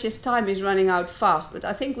our precious time is running out fast, but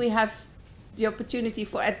I think we have the opportunity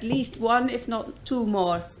for at least one, if not two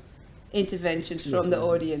more interventions from the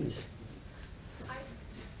audience.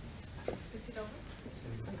 Is it over?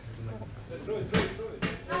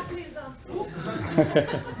 No, please don't.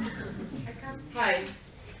 Hi.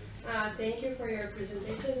 Thank you for your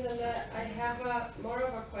presentation, and I have more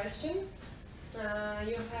of a question.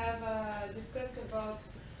 You have discussed about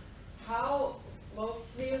how both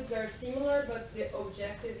fields are similar, but the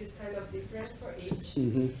objective is kind of different for each.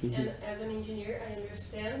 And as an engineer, I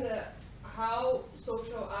understand how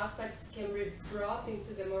social aspects can be brought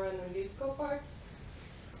into the more analytical parts,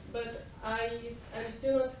 but I'm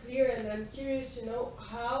still not clear, and I'm curious to know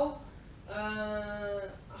how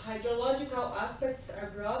hydrological aspects are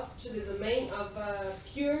brought to the domain of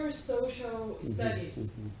pure social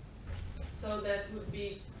studies. So that would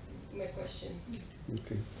be my question.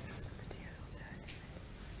 Okay.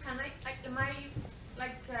 Am I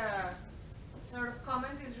sort of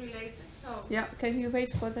comment is related? So Yeah, can you wait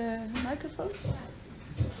for the microphone?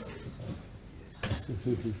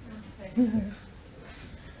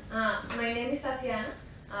 My name is Tatiana,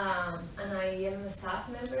 and I am a staff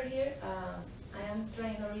member here. I am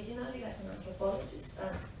trained originally as an anthropologist,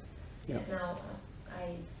 and now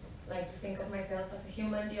I like to think of myself as a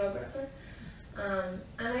human geographer. And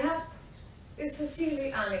it's a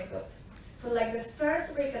silly anecdote. So like the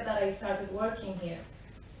first week that I started working here,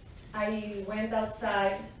 I went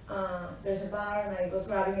outside, there's a bar, and I was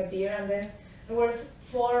grabbing a beer, and then there was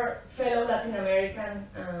 4 fellow Latin American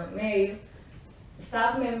male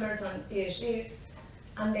staff members and PhDs,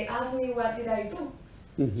 and they asked me what did I do.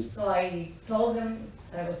 So I told them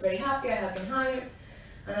that I was very happy I had been hired,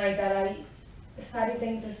 and that I studied the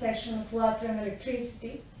intersection of water and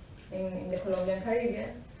electricity in the Colombian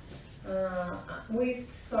Caribbean, with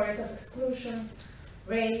stories of exclusion,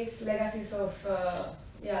 race, legacies of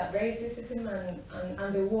racism,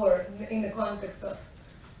 and the war in the context of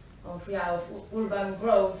urban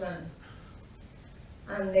growth,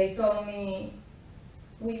 and they told me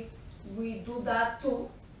we do that too,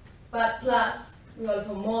 but plus we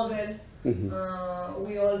also model,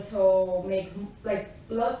 we also make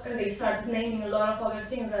and they started naming a lot of other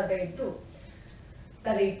things that they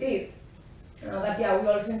did. But yeah, we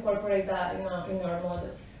also incorporate that in our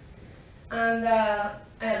models. And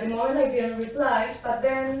at the moment I didn't reply, but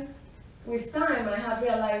then with time I have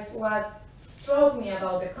realized what struck me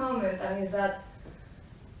about the comment, and is that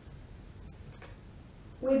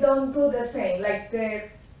we don't do the same. Like the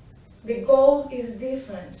goal is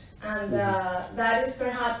different, and that is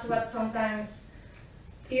perhaps what sometimes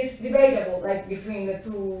is debatable, like between the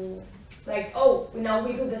two. Like, oh, now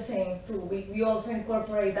we do the same too. We also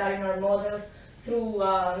incorporate that in our models through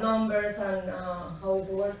numbers and how is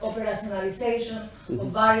the word, operationalization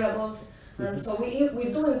of variables. And so we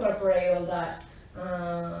do incorporate all that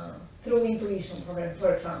through intuition,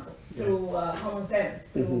 for example, through common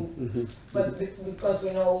sense, but because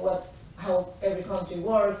we know how every country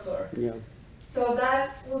works, or so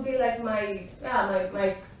that would be like my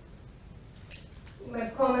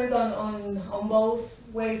comment on both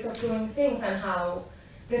ways of doing things, and how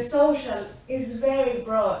the social is very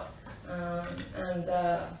broad, and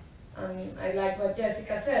I like what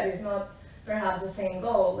Jessica said. It's not perhaps the same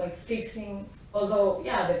goal, like fixing, although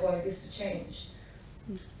the point is to change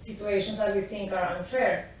situations that we think are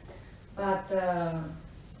unfair, but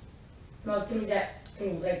not through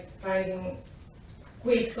like finding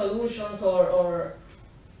quick solutions, or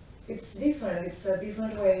it's different. It's a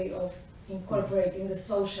different way of incorporating the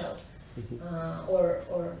social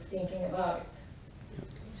or thinking about it.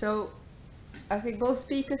 So I think both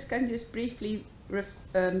speakers can just briefly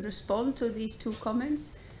respond to these two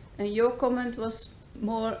comments. And your comment was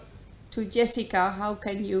more to Jessica, how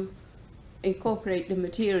can you incorporate the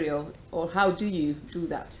material, or how do you do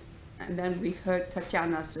that? And then we've heard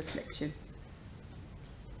Tatjana's reflection.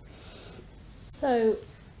 So,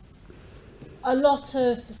 a lot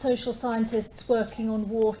of social scientists working on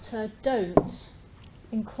water don't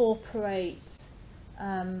incorporate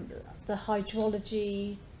the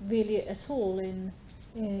hydrology really at all in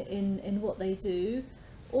what they do,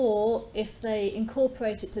 or if they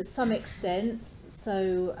incorporate it to some extent,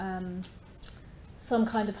 so some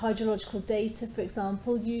kind of hydrological data, for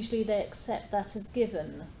example, usually they accept that as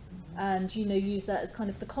given and use that as kind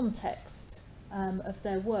of the context of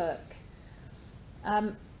their work.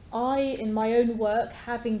 I, in my own work,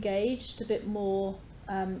 have engaged a bit more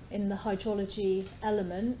in the hydrology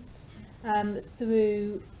element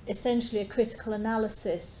through essentially a critical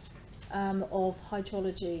analysis of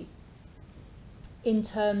hydrology in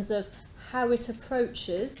terms of how it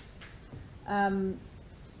approaches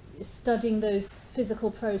studying those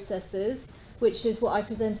physical processes, which is what I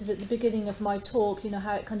presented at the beginning of my talk,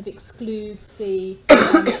 how it kind of excludes the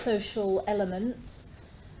social element.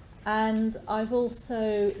 And I've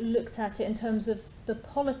also looked at it in terms of the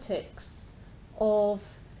politics of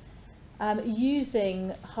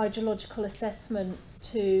using hydrological assessments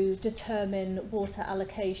to determine water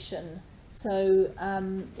allocation. So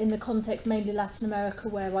in the context mainly Latin America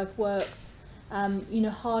where I've worked,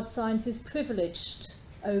 hard science is privileged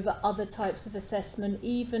over other types of assessment,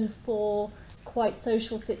 even for quite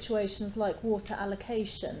social situations like water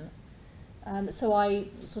allocation. So I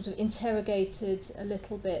sort of interrogated a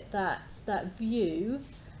little bit that view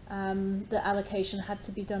that allocation had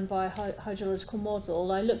to be done by a hydrological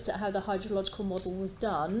model. I looked at how the hydrological model was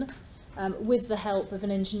done with the help of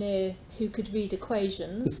an engineer who could read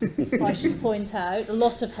equations, I should point out. A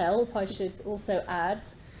lot of help, I should also add.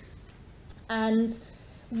 And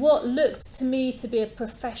what looked to me to be a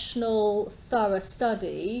professional, thorough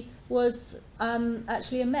study was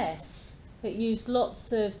actually a mess. It used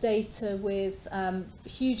lots of data with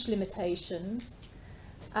huge limitations,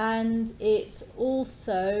 and it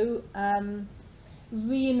also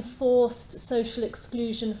reinforced social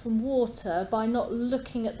exclusion from water by not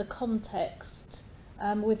looking at the context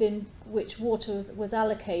within which water was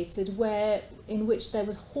allocated, in which there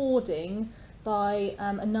was hoarding by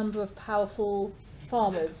a number of powerful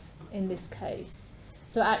farmers in this case.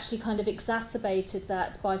 So it actually kind of exacerbated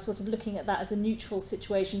that by sort of looking at that as a neutral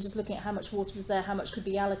situation, just looking at how much water was there, how much could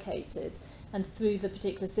be allocated, and through the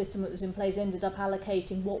particular system that was in place ended up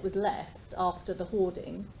allocating what was left after the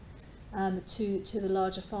hoarding to the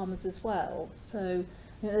larger farmers as well. So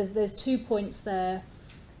there's 2 points there,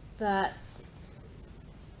 that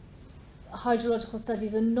hydrological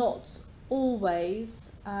studies are not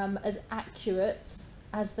always as accurate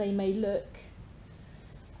as they may look.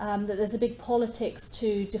 That there's a big politics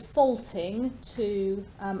to defaulting to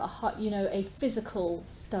a physical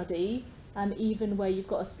study, even where you've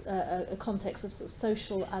got a context of sort of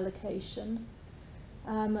social allocation,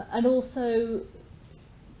 and also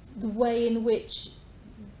the way in which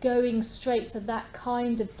going straight for that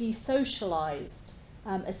kind of desocialized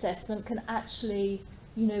assessment can actually,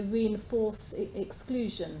 reinforce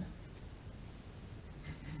exclusion.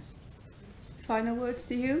 Final words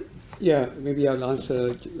to you? Yeah, maybe I'll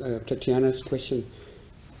answer Tatjana's question.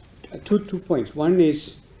 Two points. One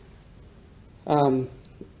is,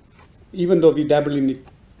 even though we dabble in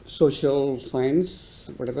social science,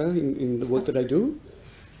 whatever, in the work that I do,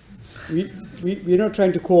 we're not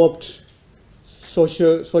trying to co-opt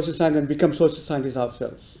social science and become social scientists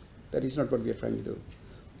ourselves. That is not what we are trying to do.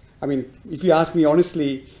 I mean, if you ask me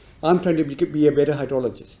honestly, I'm trying to be a better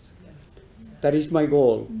hydrologist. That is my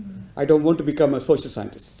goal. I don't want to become a social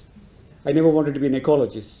scientist. I never wanted to be an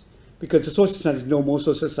ecologist, because the social scientists know more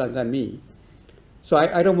social science than me. So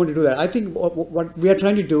I don't want to do that. I think what we are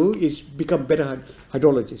trying to do is become better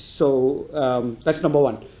hydrologists. So that's number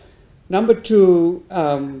one. Number two,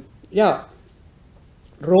 Rome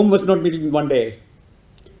was not built in one day.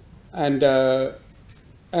 And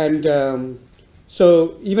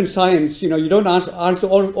so even science, you don't answer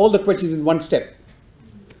all the questions in one step.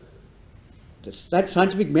 That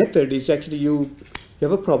scientific method is actually you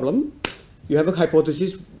have a problem, you have a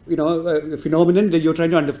hypothesis, a phenomenon that you're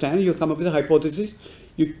trying to understand, you come up with a hypothesis,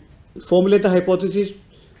 you formulate the hypothesis,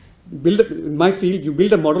 in my field, you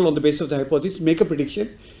build a model on the basis of the hypothesis, make a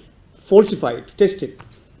prediction, falsify it, test it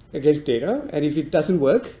against data, and if it doesn't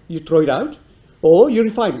work, you throw it out or you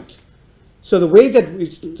refine it. So the way that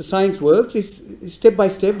the science works is step by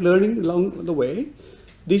step, learning along the way.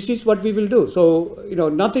 This is what we will do. So,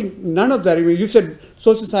 none of that. I mean, you said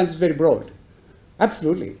social science is very broad.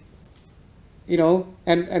 Absolutely.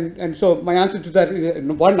 And so my answer to that is,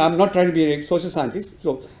 one, I'm not trying to be a social scientist,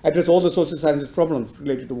 so address all the social sciences problems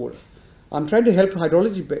related to water. I'm trying to help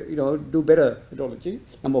hydrology, do better hydrology,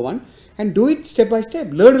 number one, and do it step by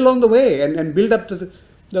step, learn along the way, and build up to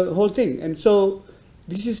the whole thing. And so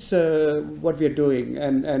this is what we are doing.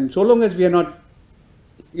 And so long as we are not,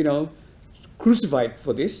 crucified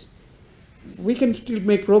for this, we can still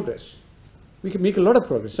make progress. We can make a lot of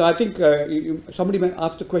progress. So I think somebody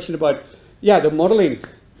asked a question about, the modeling.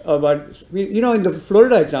 But in the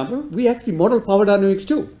Florida example, we actually modeled power dynamics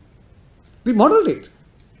too. We modeled it.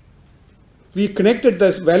 We connected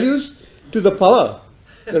the values to the power,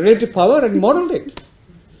 the relative power, and modeled it.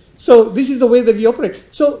 So this is the way that we operate.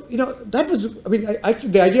 So, that was, actually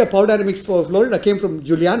the idea of power dynamics for Florida came from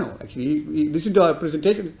Giuliano, actually. He listened to our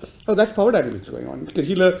presentation. Oh, that's power dynamics going on. Because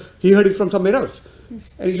he heard it from somewhere else.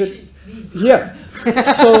 And he said, yeah.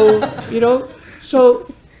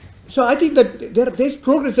 So I think that there's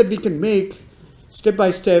progress that we can make step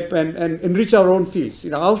by step and enrich our own fields.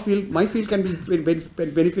 Our field, my field can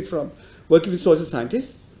benefit from working with social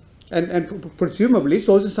scientists. And presumably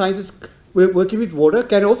social sciences working with water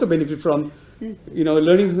can also benefit from,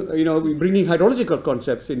 learning, bringing hydrological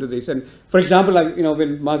concepts into this. And for example,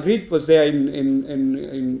 when Marguerite was there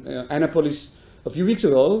in Annapolis a few weeks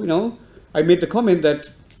ago, I made the comment that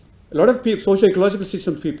a lot of socio-ecological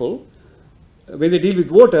systems people, when they deal with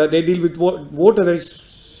water, they deal with water that is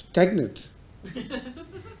stagnant.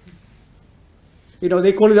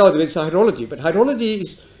 They call it out, it's hydrology, but hydrology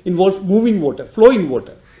involves moving water, flowing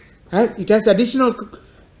water. It has additional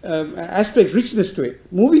aspect, richness to it,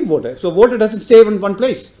 moving water. So water doesn't stay in one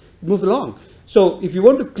place, it moves along. So if you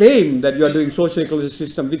want to claim that you are doing socio-ecological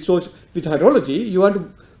system with hydrology, you want to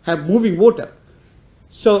have moving water.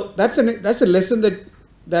 So that's a lesson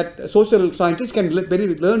that social scientists can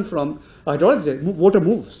learn from hydrology. Water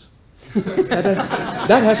moves.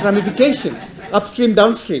 that has ramifications, upstream,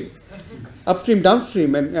 downstream,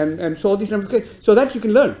 and so all these ramifications. So that you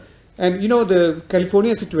can learn. And the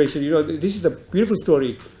California situation, this is a beautiful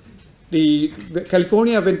story.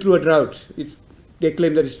 California went through a drought. They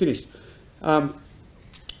claim that it's finished.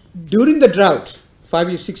 During the drought, 5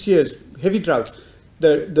 years, 6 years, heavy drought,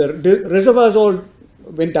 the reservoirs all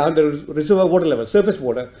went down, the reservoir water level, surface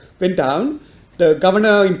water went down. The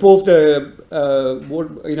governor imposed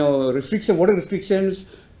water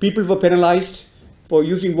restrictions. People were penalized for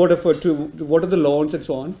using water to water the lawns and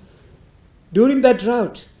so on. During that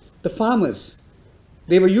drought, the farmers,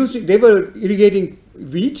 they were irrigating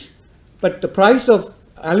wheat, but the price of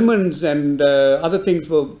almonds and other things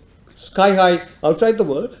were sky high outside the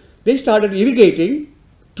world. They started irrigating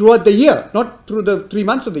throughout the year, not through the 3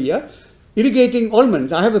 months of the year, irrigating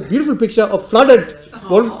almonds. I have a beautiful picture of flooded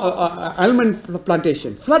almond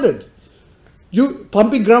plantation, flooded,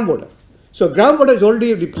 pumping groundwater. So groundwater is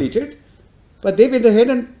already depleted, but they went ahead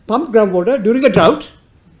and pumped groundwater during a drought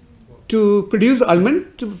to produce almond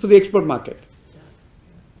for the export market.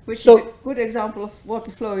 Which is a good example of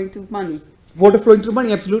water flowing to money. Water flowing to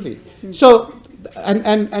money, absolutely. So,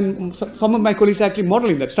 and some of my colleagues are actually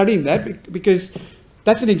modeling that, studying that, because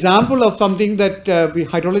that's an example of something that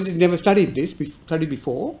hydrologists never studied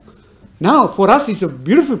before. Now, for us, it's a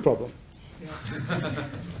beautiful problem.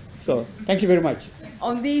 So, thank you very much.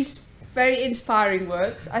 On these very inspiring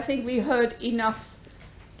words, I think we heard enough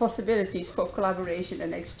possibilities for collaboration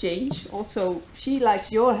and exchange. Also, she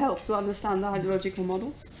likes your help to understand the hydrological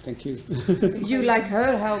models. Thank you. You like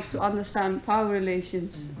her help to understand power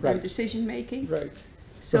relations and decision making. Right.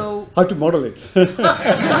 So how to model it?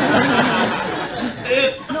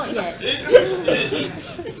 Not yet.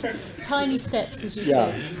 Tiny steps, as you say.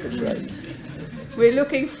 Yeah, that's right. We're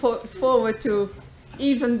looking forward to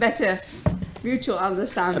even better mutual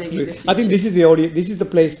understanding. Absolutely. In the future. I think this is the audience. This is the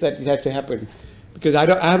place that it has to happen, because I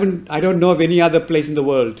don't know of any other place in the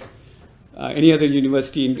world, any other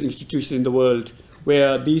university institution in the world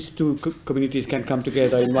where these two communities can come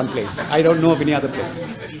together in one place. I don't know of any other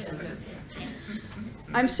place.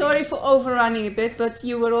 I'm sorry for overrunning a bit, but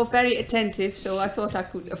you were all very attentive, so I thought I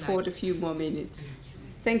could afford a few more minutes.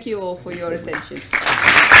 Thank you all for your attention.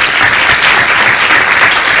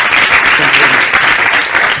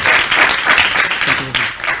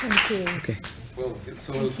 Thank you. Okay. Well,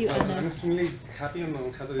 I'm extremely happy on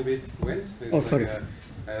how the debate went. It's sorry.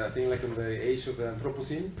 I think like in the age of the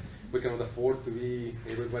Anthropocene, we cannot afford to be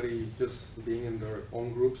everybody just being in their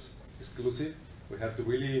own groups, exclusive. We have to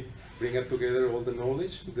really bring up together all the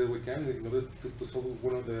knowledge that we can in order to solve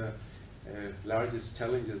one of the largest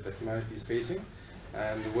challenges that humanity is facing.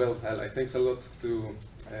 And well, I thanks a lot to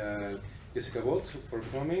Jessica Boltz for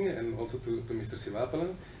coming, and also to Mr.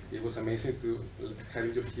 Sivapalan. It was amazing to have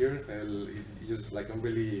you here. It's just like I'm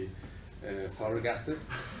really flabbergasted.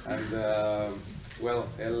 And well,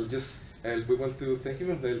 we want to thank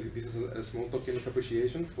you. This is a small token of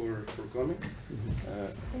appreciation for coming.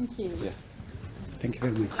 Thank you. Yeah. Thank you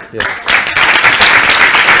very much.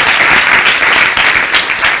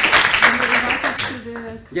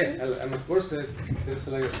 Yeah, and of course there's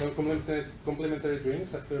like some complimentary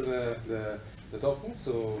drinks after the talking,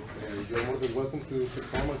 so you're more than welcome to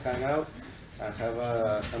come and hang out and have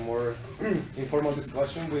a more informal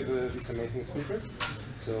discussion with these amazing speakers.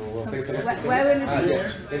 So well, thanks a lot. Where will it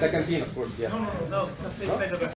be? In the canteen, of course. Yeah. No, it's not